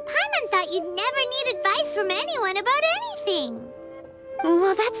 Paimon thought you'd never need advice from anyone about anything.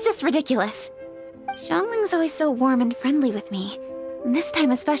 Well, that's just ridiculous. Xiangling's always so warm and friendly with me. This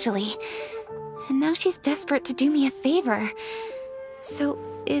time especially. And now she's desperate to do me a favor. So,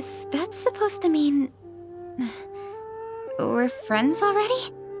 is that supposed to mean... we're friends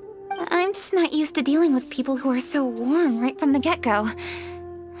already? I'm just not used to dealing with people who are so warm right from the get-go.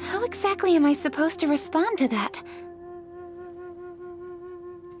 How exactly am I supposed to respond to that?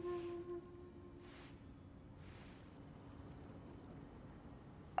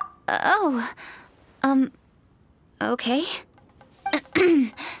 Oh, okay.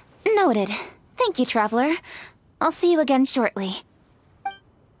 Noted. Thank you, Traveler. I'll see you again shortly.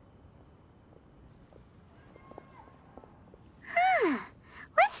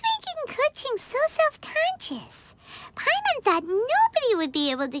 What's making Keqing so self-conscious? Paimon thought nobody would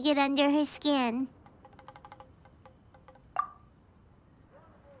be able to get under her skin.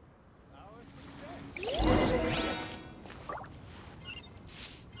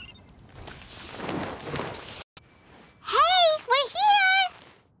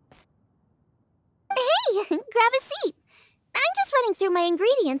 Grab a seat. I'm just running through my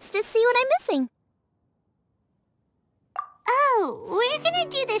ingredients to see what I'm missing. Oh, we're gonna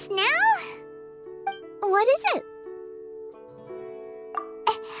do this now? What is it?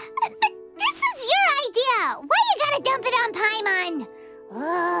 But this is your idea! Why you gotta dump it on Paimon?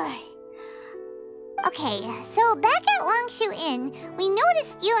 Ugh. Okay, so back at Wangshu Inn, we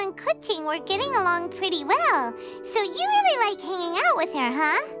noticed you and Keqing were getting along pretty well. So you really like hanging out with her,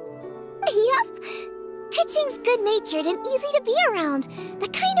 huh? Yep. Keqing's good-natured and easy to be around. The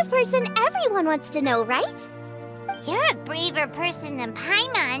kind of person everyone wants to know, right? You're a braver person than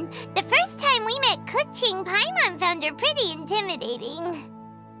Paimon. The first time we met Keqing, Paimon found her pretty intimidating.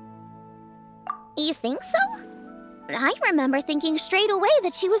 You think so? I remember thinking straight away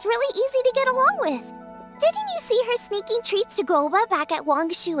that she was really easy to get along with. Didn't you see her sneaking treats to Goba back at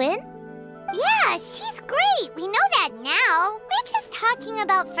Wangshu Inn? Yeah, she's great. We know that now. We're just talking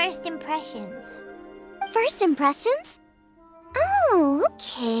about first impressions. First impressions? Oh,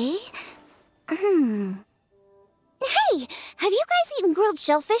 okay. Hey, have you guys eaten grilled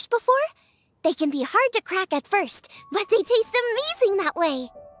shellfish before? They can be hard to crack at first, but they taste amazing that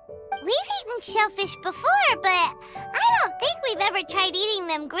way. We've eaten shellfish before, but I don't think we've ever tried eating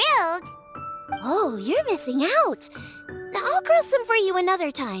them grilled. Oh, you're missing out. I'll grill some for you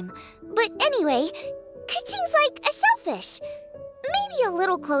another time. But anyway, Keqing's like a shellfish. Maybe a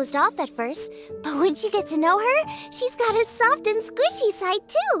little closed off at first, but once you get to know her, she's got a soft and squishy side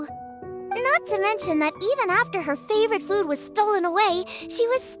too. Not to mention that even after her favorite food was stolen away, she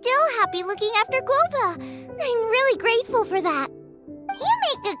was still happy looking after Goba. I'm really grateful for that. You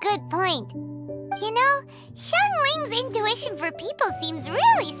make a good point. You know, Xiangling's intuition for people seems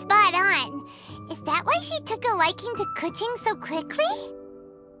really spot on. Is that why she took a liking to Keqing so quickly?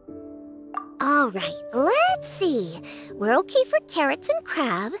 Alright, let's see. We're okay for carrots and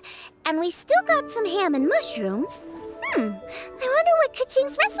crab, and we still got some ham and mushrooms. I wonder what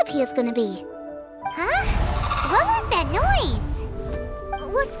Keqing's recipe is gonna be. Huh? What was that noise?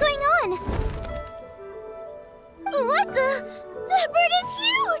 What's going on? What the? That bird is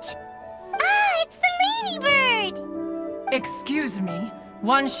huge! Ah, it's the ladybird! Excuse me,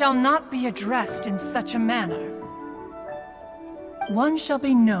 one shall not be addressed in such a manner. One shall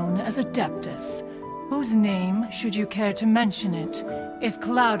be known as Adeptus, whose name, should you care to mention it, is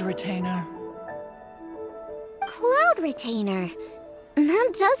Cloud Retainer. Cloud Retainer?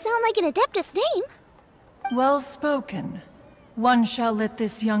 That does sound like an Adeptus name. Well spoken. One shall let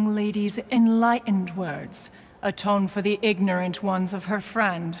this young lady's enlightened words atone for the ignorant ones of her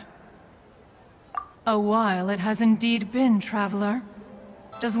friend. A while it has indeed been, Traveler.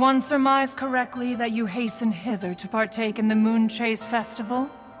 Does one surmise correctly that you hasten hither to partake in the Moon Chase Festival?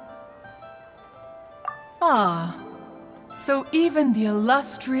 Ah, so even the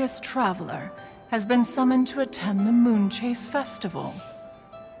illustrious Traveler has been summoned to attend the Moon Chase Festival.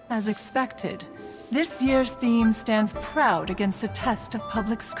 As expected, this year's theme stands proud against the test of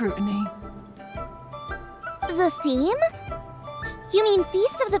public scrutiny. The theme? You mean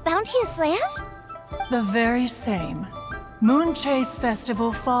Feast of the Bounteous Land? The very same. Moon Chase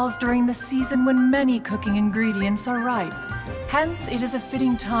Festival falls during the season when many cooking ingredients are ripe. Hence, it is a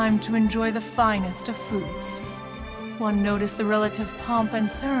fitting time to enjoy the finest of foods. One noticed the relative pomp and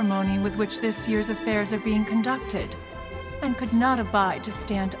ceremony with which this year's affairs are being conducted, and could not abide to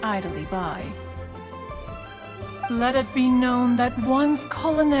stand idly by. Let it be known that one's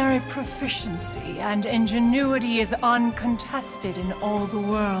culinary proficiency and ingenuity is uncontested in all the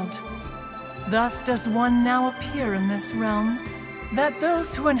world. Thus does one now appear in this realm, that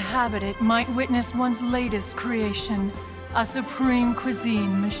those who inhabit it might witness one's latest creation, a supreme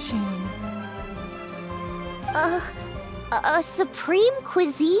cuisine machine. A supreme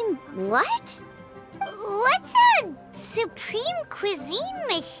cuisine what? What's a supreme cuisine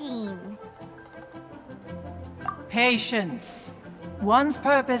machine. Patience. One's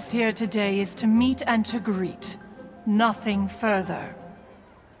purpose here today is to meet and to greet. Nothing further.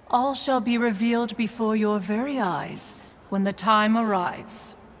 All shall be revealed before your very eyes when the time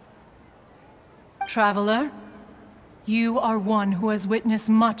arrives. Traveler, you are one who has witnessed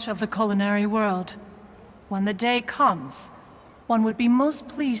much of the culinary world. When the day comes, one would be most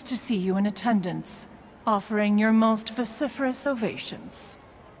pleased to see you in attendance, offering your most vociferous ovations.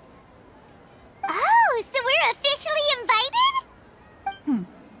 Oh, so we're officially invited?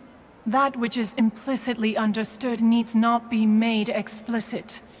 That which is implicitly understood needs not be made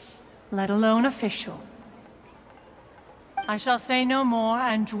explicit, let alone official. I shall say no more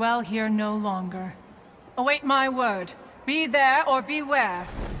and dwell here no longer. Await my word. Be there or beware.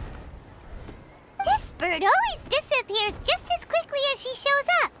 This bird always disappears just as quickly as she shows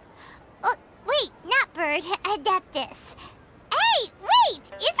up. Oh, wait, not bird, Adeptus. Hey, wait!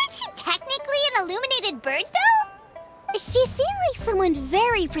 Isn't she technically an illuminated bird, though? She seemed like someone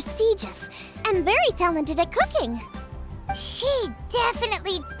very prestigious and very talented at cooking. She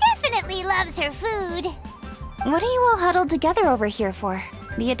definitely loves her food. What are you all huddled together over here for?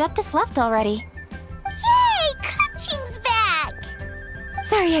 The Adeptus left already. Yay! Keqing's back!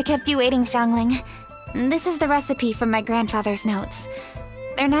 Sorry I kept you waiting, Xiangling. This is the recipe from my grandfather's notes.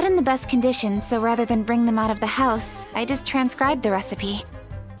 They're not in the best condition, so rather than bring them out of the house, I just transcribed the recipe.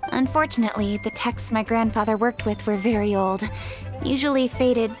 Unfortunately, the texts my grandfather worked with were very old. Usually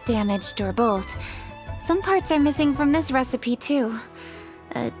faded, damaged, or both. Some parts are missing from this recipe, too.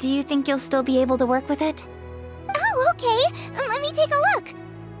 Do you think you'll still be able to work with it? Oh, okay. Let me take a look.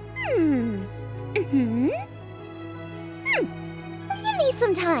 Give me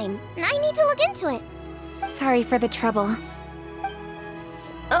some time. I need to look into it. Sorry for the trouble.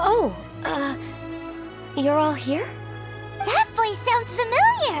 You're all here? That voice sounds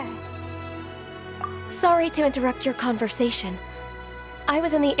familiar! Sorry to interrupt your conversation. I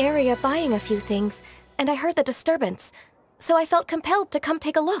was in the area buying a few things, and I heard the disturbance, so I felt compelled to come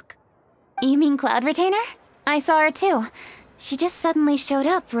take a look. You mean Cloud Retainer? I saw her too. She just suddenly showed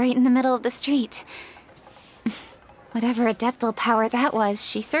up right in the middle of the street. Whatever adeptal power that was,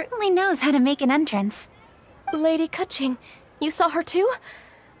 she certainly knows how to make an entrance. Lady Keqing, you saw her too?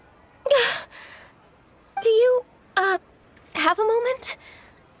 Do you, have a moment?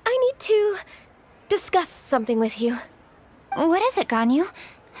 I need to discuss something with you. What is it, Ganyu?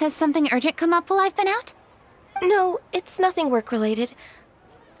 Has something urgent come up while I've been out? No, it's nothing work-related.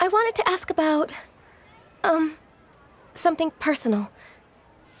 I wanted to ask about, something personal.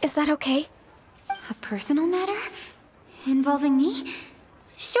 Is that okay? A personal matter? Involving me?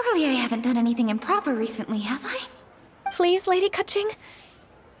 Surely I haven't done anything improper recently, have I? Please, Lady Keqing.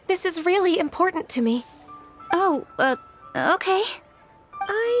 This is really important to me. Oh, okay.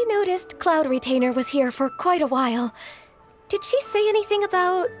 I noticed Cloud Retainer was here for quite a while. Did she say anything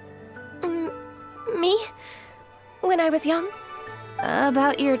about... me? When I was young?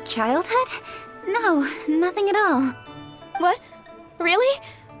 About your childhood? No, nothing at all. What? Really?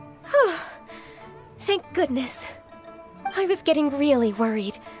 Whew. Thank goodness. I was getting really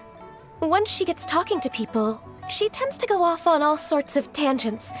worried. Once she gets talking to people, she tends to go off on all sorts of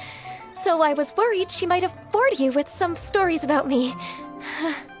tangents. So I was worried she might have bored you with some stories about me.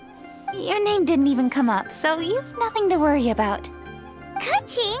 Your name didn't even come up, so you've nothing to worry about.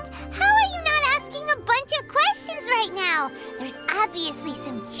 Keqing, how are you not asking a bunch of questions right now? There's obviously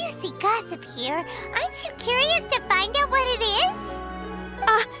some juicy gossip here. Aren't you curious to find out what it is?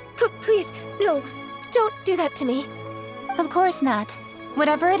 Please, no, don't do that to me. Of course not.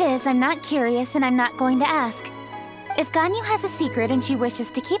 Whatever it is, I'm not curious and I'm not going to ask. If Ganyu has a secret and she wishes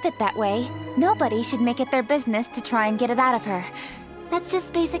to keep it that way, nobody should make it their business to try and get it out of her. That's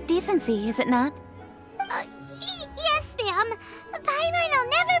just basic decency, is it not? Yes, ma'am. Paimon will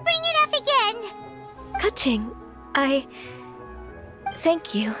never bring it up again. Keqing,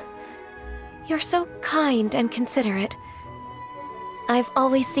 thank you. You're so kind and considerate. I've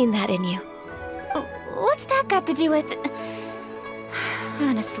always seen that in you. What's that got to do with...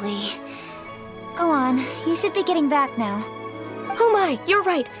 Honestly... Go on, you should be getting back now. Oh my, you're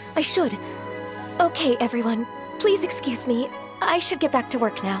right, I should. Okay, everyone, please excuse me. I should get back to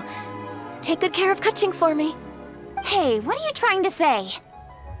work now. Take good care of Keqing for me. Hey, what are you trying to say?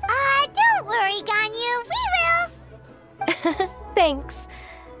 Don't worry, Ganyu, we will. Thanks.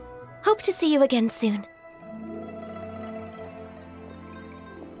 Hope to see you again soon.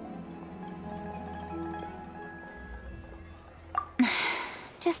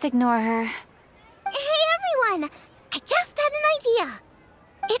 Just ignore her. Hey everyone! I just had an idea!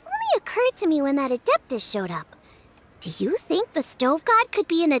 It only occurred to me when that Adeptus showed up. Do you think the stove god could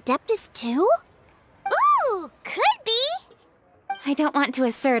be an Adeptus too? Ooh, could be! I don't want to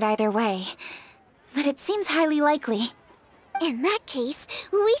assert either way, but it seems highly likely. In that case,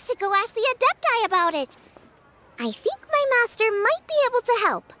 we should go ask the Adepti about it. I think my master might be able to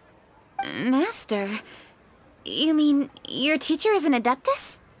help. Master? You mean your teacher is an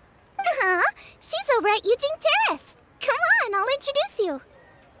Adeptus? Uh-huh. She's over at Yujing Terrace. Come on, I'll introduce you.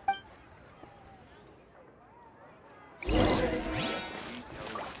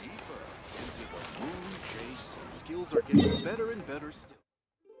 Skills are getting better and better still.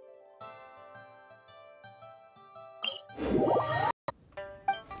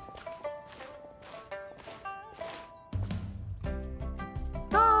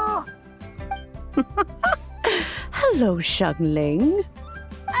 Oh! Hello, Xiangling.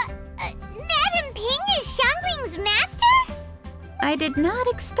 Madam Ping is Xiangling's master? I did not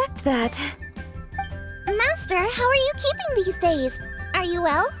expect that. Master, how are you keeping these days? Are you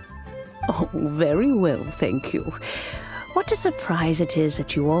well? Oh, very well, thank you. What a surprise it is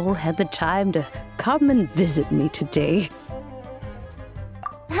that you all had the time to come and visit me today.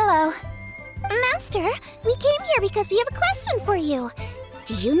 Hello. Master, we came here because we have a question for you.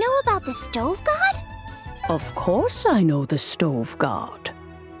 Do you know about the stove god? Of course I know the stove god.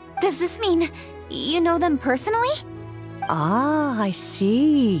 Does this mean you know them personally? Ah, I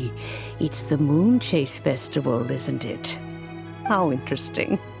see. It's the Moon Chase Festival, isn't it? How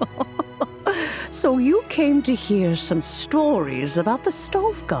interesting. So you came to hear some stories about the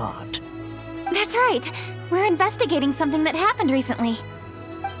stove god. That's right. We're investigating something that happened recently.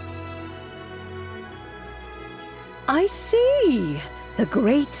 I see. The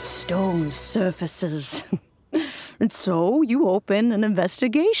great stone surfaces. And so you open an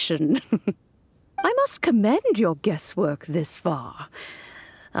investigation. I must commend your guesswork this far.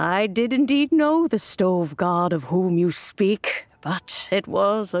 I did indeed know the stove god of whom you speak, but it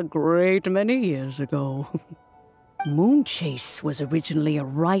was a great many years ago. Moon Chase was originally a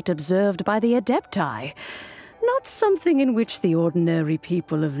rite observed by the Adepti, not something in which the ordinary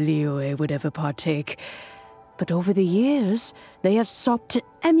people of Liyue would ever partake. But over the years, they have sought to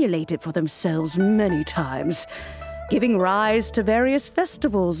emulate it for themselves many times, giving rise to various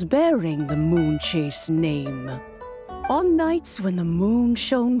festivals bearing the Moon Chase name. On nights when the moon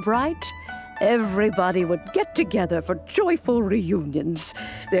shone bright, everybody would get together for joyful reunions.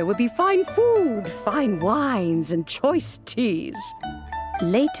 There would be fine food, fine wines, and choice teas.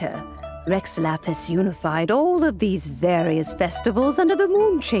 Later, Rex Lapis unified all of these various festivals under the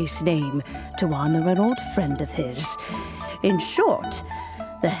Moon Chase name to honor an old friend of his. In short,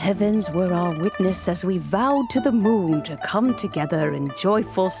 the heavens were our witness as we vowed to the moon to come together in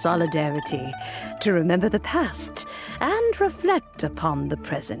joyful solidarity, to remember the past and reflect upon the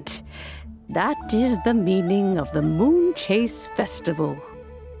present. That is the meaning of the Moon Chase Festival.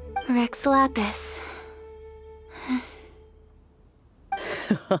 Rex Lapis.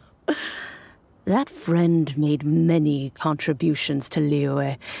 That friend made many contributions to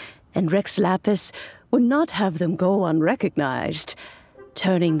Liyue, and Rex Lapis would not have them go unrecognized.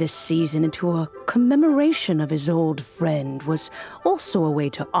 Turning this season into a commemoration of his old friend was also a way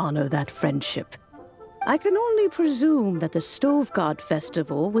to honor that friendship. I can only presume that the Stove God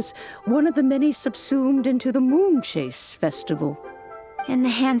Festival was one of the many subsumed into the Moon Chase Festival. In the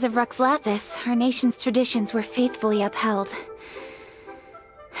hands of Rex Lapis, our nation's traditions were faithfully upheld.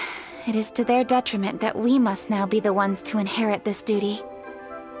 It is to their detriment that we must now be the ones to inherit this duty.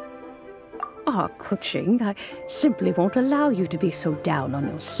 Ah, Keqing, I simply won't allow you to be so down on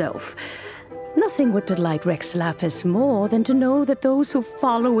yourself. Nothing would delight Rex Lapis more than to know that those who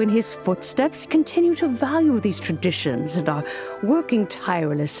follow in his footsteps continue to value these traditions and are working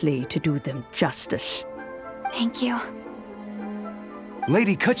tirelessly to do them justice. Thank you.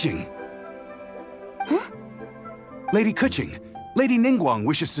 Lady Keqing! Huh? Lady Keqing, Lady Ningguang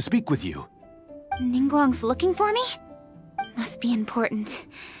wishes to speak with you. Ningguang's looking for me? Must be important.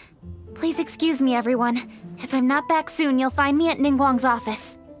 Please excuse me, everyone. If I'm not back soon, you'll find me at Ningguang's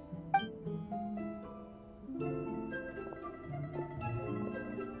office.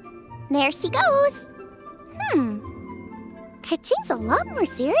 There she goes. Keqing's a lot more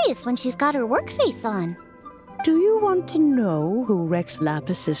serious when she's got her work face on. Do you want to know who Rex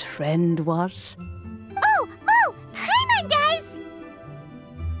Lapis's friend was? Oh! Paimon does!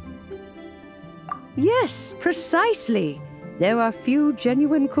 Yes, precisely. There are few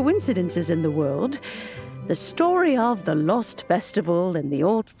genuine coincidences in the world. The story of the Lost Festival and the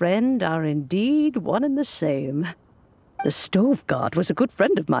old friend are indeed one and the same. The Stove God was a good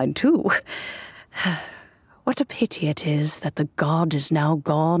friend of mine, too. What a pity it is that the god is now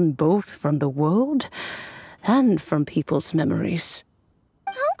gone both from the world and from people's memories.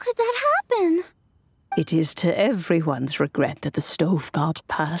 How could that happen? It is to everyone's regret that the stove god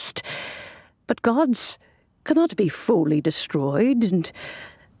passed. But gods cannot be fully destroyed, and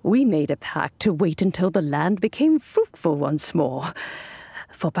we made a pact to wait until the land became fruitful once more.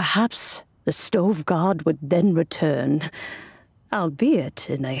 For perhaps the stove god would then return, albeit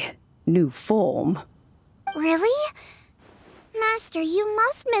in a new form. Really? Master, you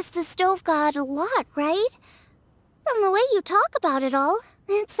must miss the stove god a lot, right? From the way you talk about it all,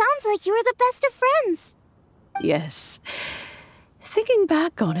 it sounds like you were the best of friends. Yes. Thinking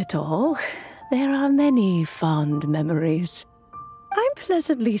back on it all, there are many fond memories. I'm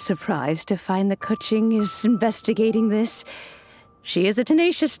pleasantly surprised to find that Keqing is investigating this. She is a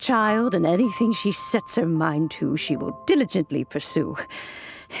tenacious child, and anything she sets her mind to, she will diligently pursue.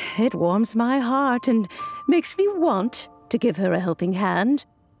 It warms my heart and makes me want to give her a helping hand.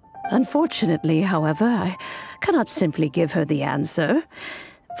 Unfortunately, however, I cannot simply give her the answer,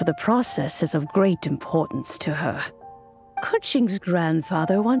 for the process is of great importance to her. Keqing's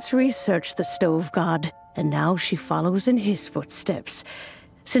grandfather once researched the stove god, and now she follows in his footsteps.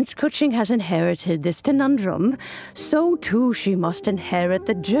 Since Keqing has inherited this conundrum, so too she must inherit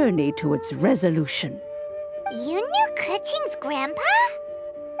the journey to its resolution. You knew Keqing's grandpa?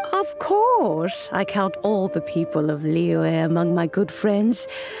 Of course. I count all the people of Liyue among my good friends.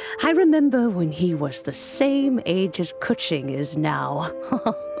 I remember when he was the same age as Keqing is now.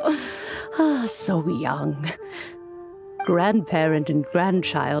 So young. Grandparent and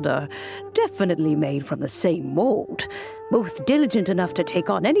grandchild are definitely made from the same mold. Both diligent enough to take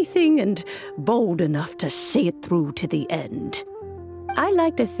on anything and bold enough to see it through to the end. I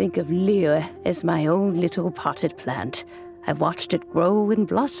like to think of Liyue as my own little potted plant. I've watched it grow and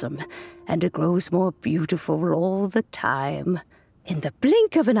blossom, and it grows more beautiful all the time. In the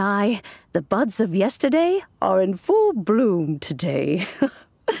blink of an eye, the buds of yesterday are in full bloom today.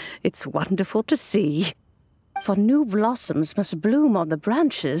 It's wonderful to see. For new blossoms must bloom on the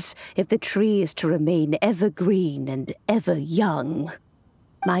branches if the tree is to remain evergreen and ever young.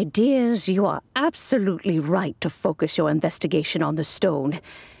 My dears, you are absolutely right to focus your investigation on the stone.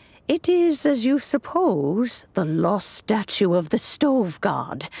 It is, as you suppose, the lost statue of the stove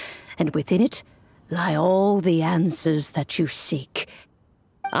god, and within it lie all the answers that you seek.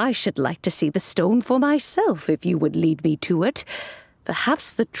 I should like to see the stone for myself if you would lead me to it.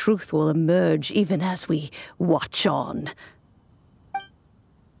 Perhaps the truth will emerge even as we watch on.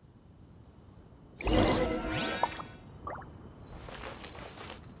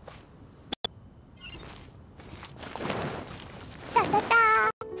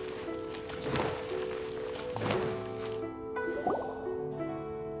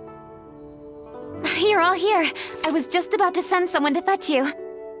 You're all here. I was just about to send someone to fetch you.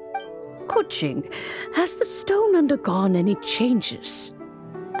 Keqing, has the stone undergone any changes?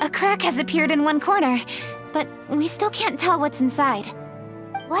 A crack has appeared in one corner, but we still can't tell what's inside.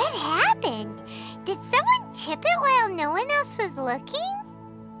 What happened? Did someone chip it while no one else was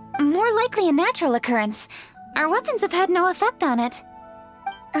looking? More likely a natural occurrence. Our weapons have had no effect on it.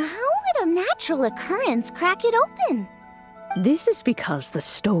 How would a natural occurrence crack it open? This is because the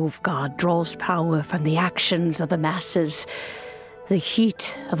stove god draws power from the actions of the masses. The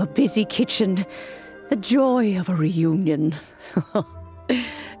heat of a busy kitchen, the joy of a reunion.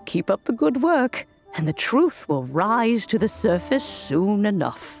 Keep up the good work, and the truth will rise to the surface soon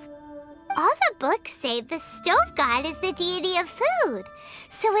enough. All the books say the stove god is the deity of food.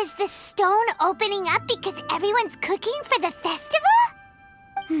 So is the stone opening up because everyone's cooking for the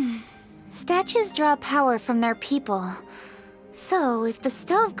festival? Statues draw power from their people. So, if the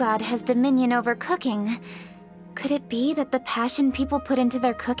stove god has dominion over cooking, could it be that the passion people put into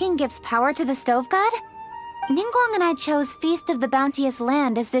their cooking gives power to the stove god? Ningguang and I chose Feast of the Bounteous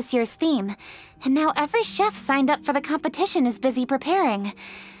Land as this year's theme, and now every chef signed up for the competition is busy preparing.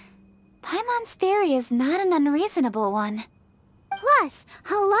 Paimon's theory is not an unreasonable one. Plus,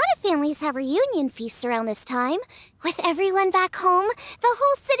 a lot of families have reunion feasts around this time. With everyone back home, the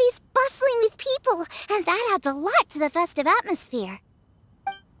whole city's bustling with people, and that adds a lot to the festive atmosphere.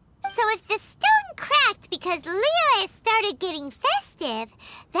 So if the stone cracked because Liyue started getting festive,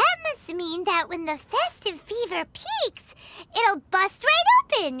 that must mean that when the festive fever peaks, it'll bust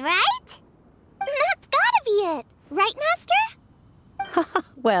right open, right? That's gotta be it, right, Master?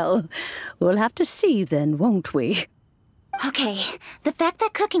 Well, we'll have to see then, won't we? Okay, the fact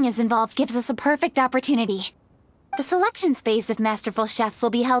that cooking is involved gives us a perfect opportunity. The selections phase of Masterful Chefs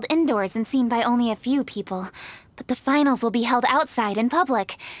will be held indoors and seen by only a few people, but the finals will be held outside in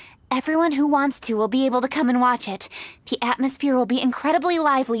public. Everyone who wants to will be able to come and watch it. The atmosphere will be incredibly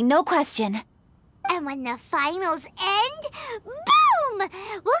lively, no question. And when the finals end, boom!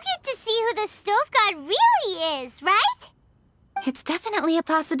 We'll get to see who the stove god really is, right? It's definitely a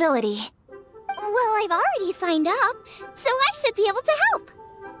possibility. Well, I've already signed up, so I should be able to help.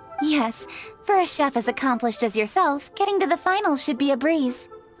 Yes, for a chef as accomplished as yourself, getting to the finals should be a breeze.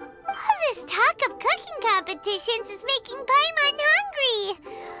 All this talk of cooking competitions is making Paimon hungry.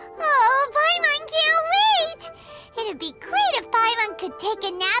 Oh, Paimon can't wait! It'd be great if Paimon could take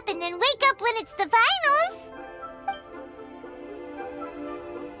a nap and then wake up when it's the finals.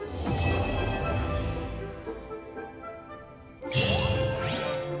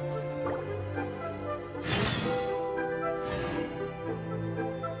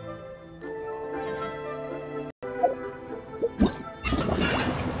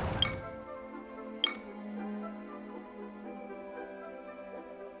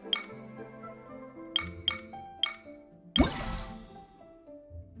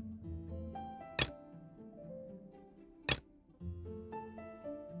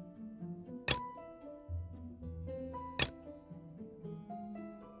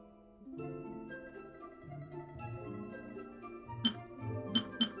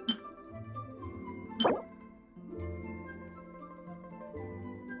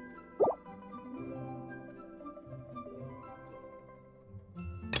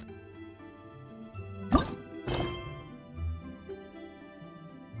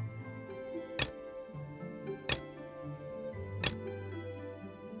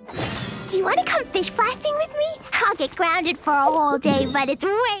 Do you want to come fish blasting with me? I'll get grounded for a whole day, but it's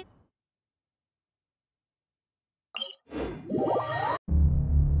way...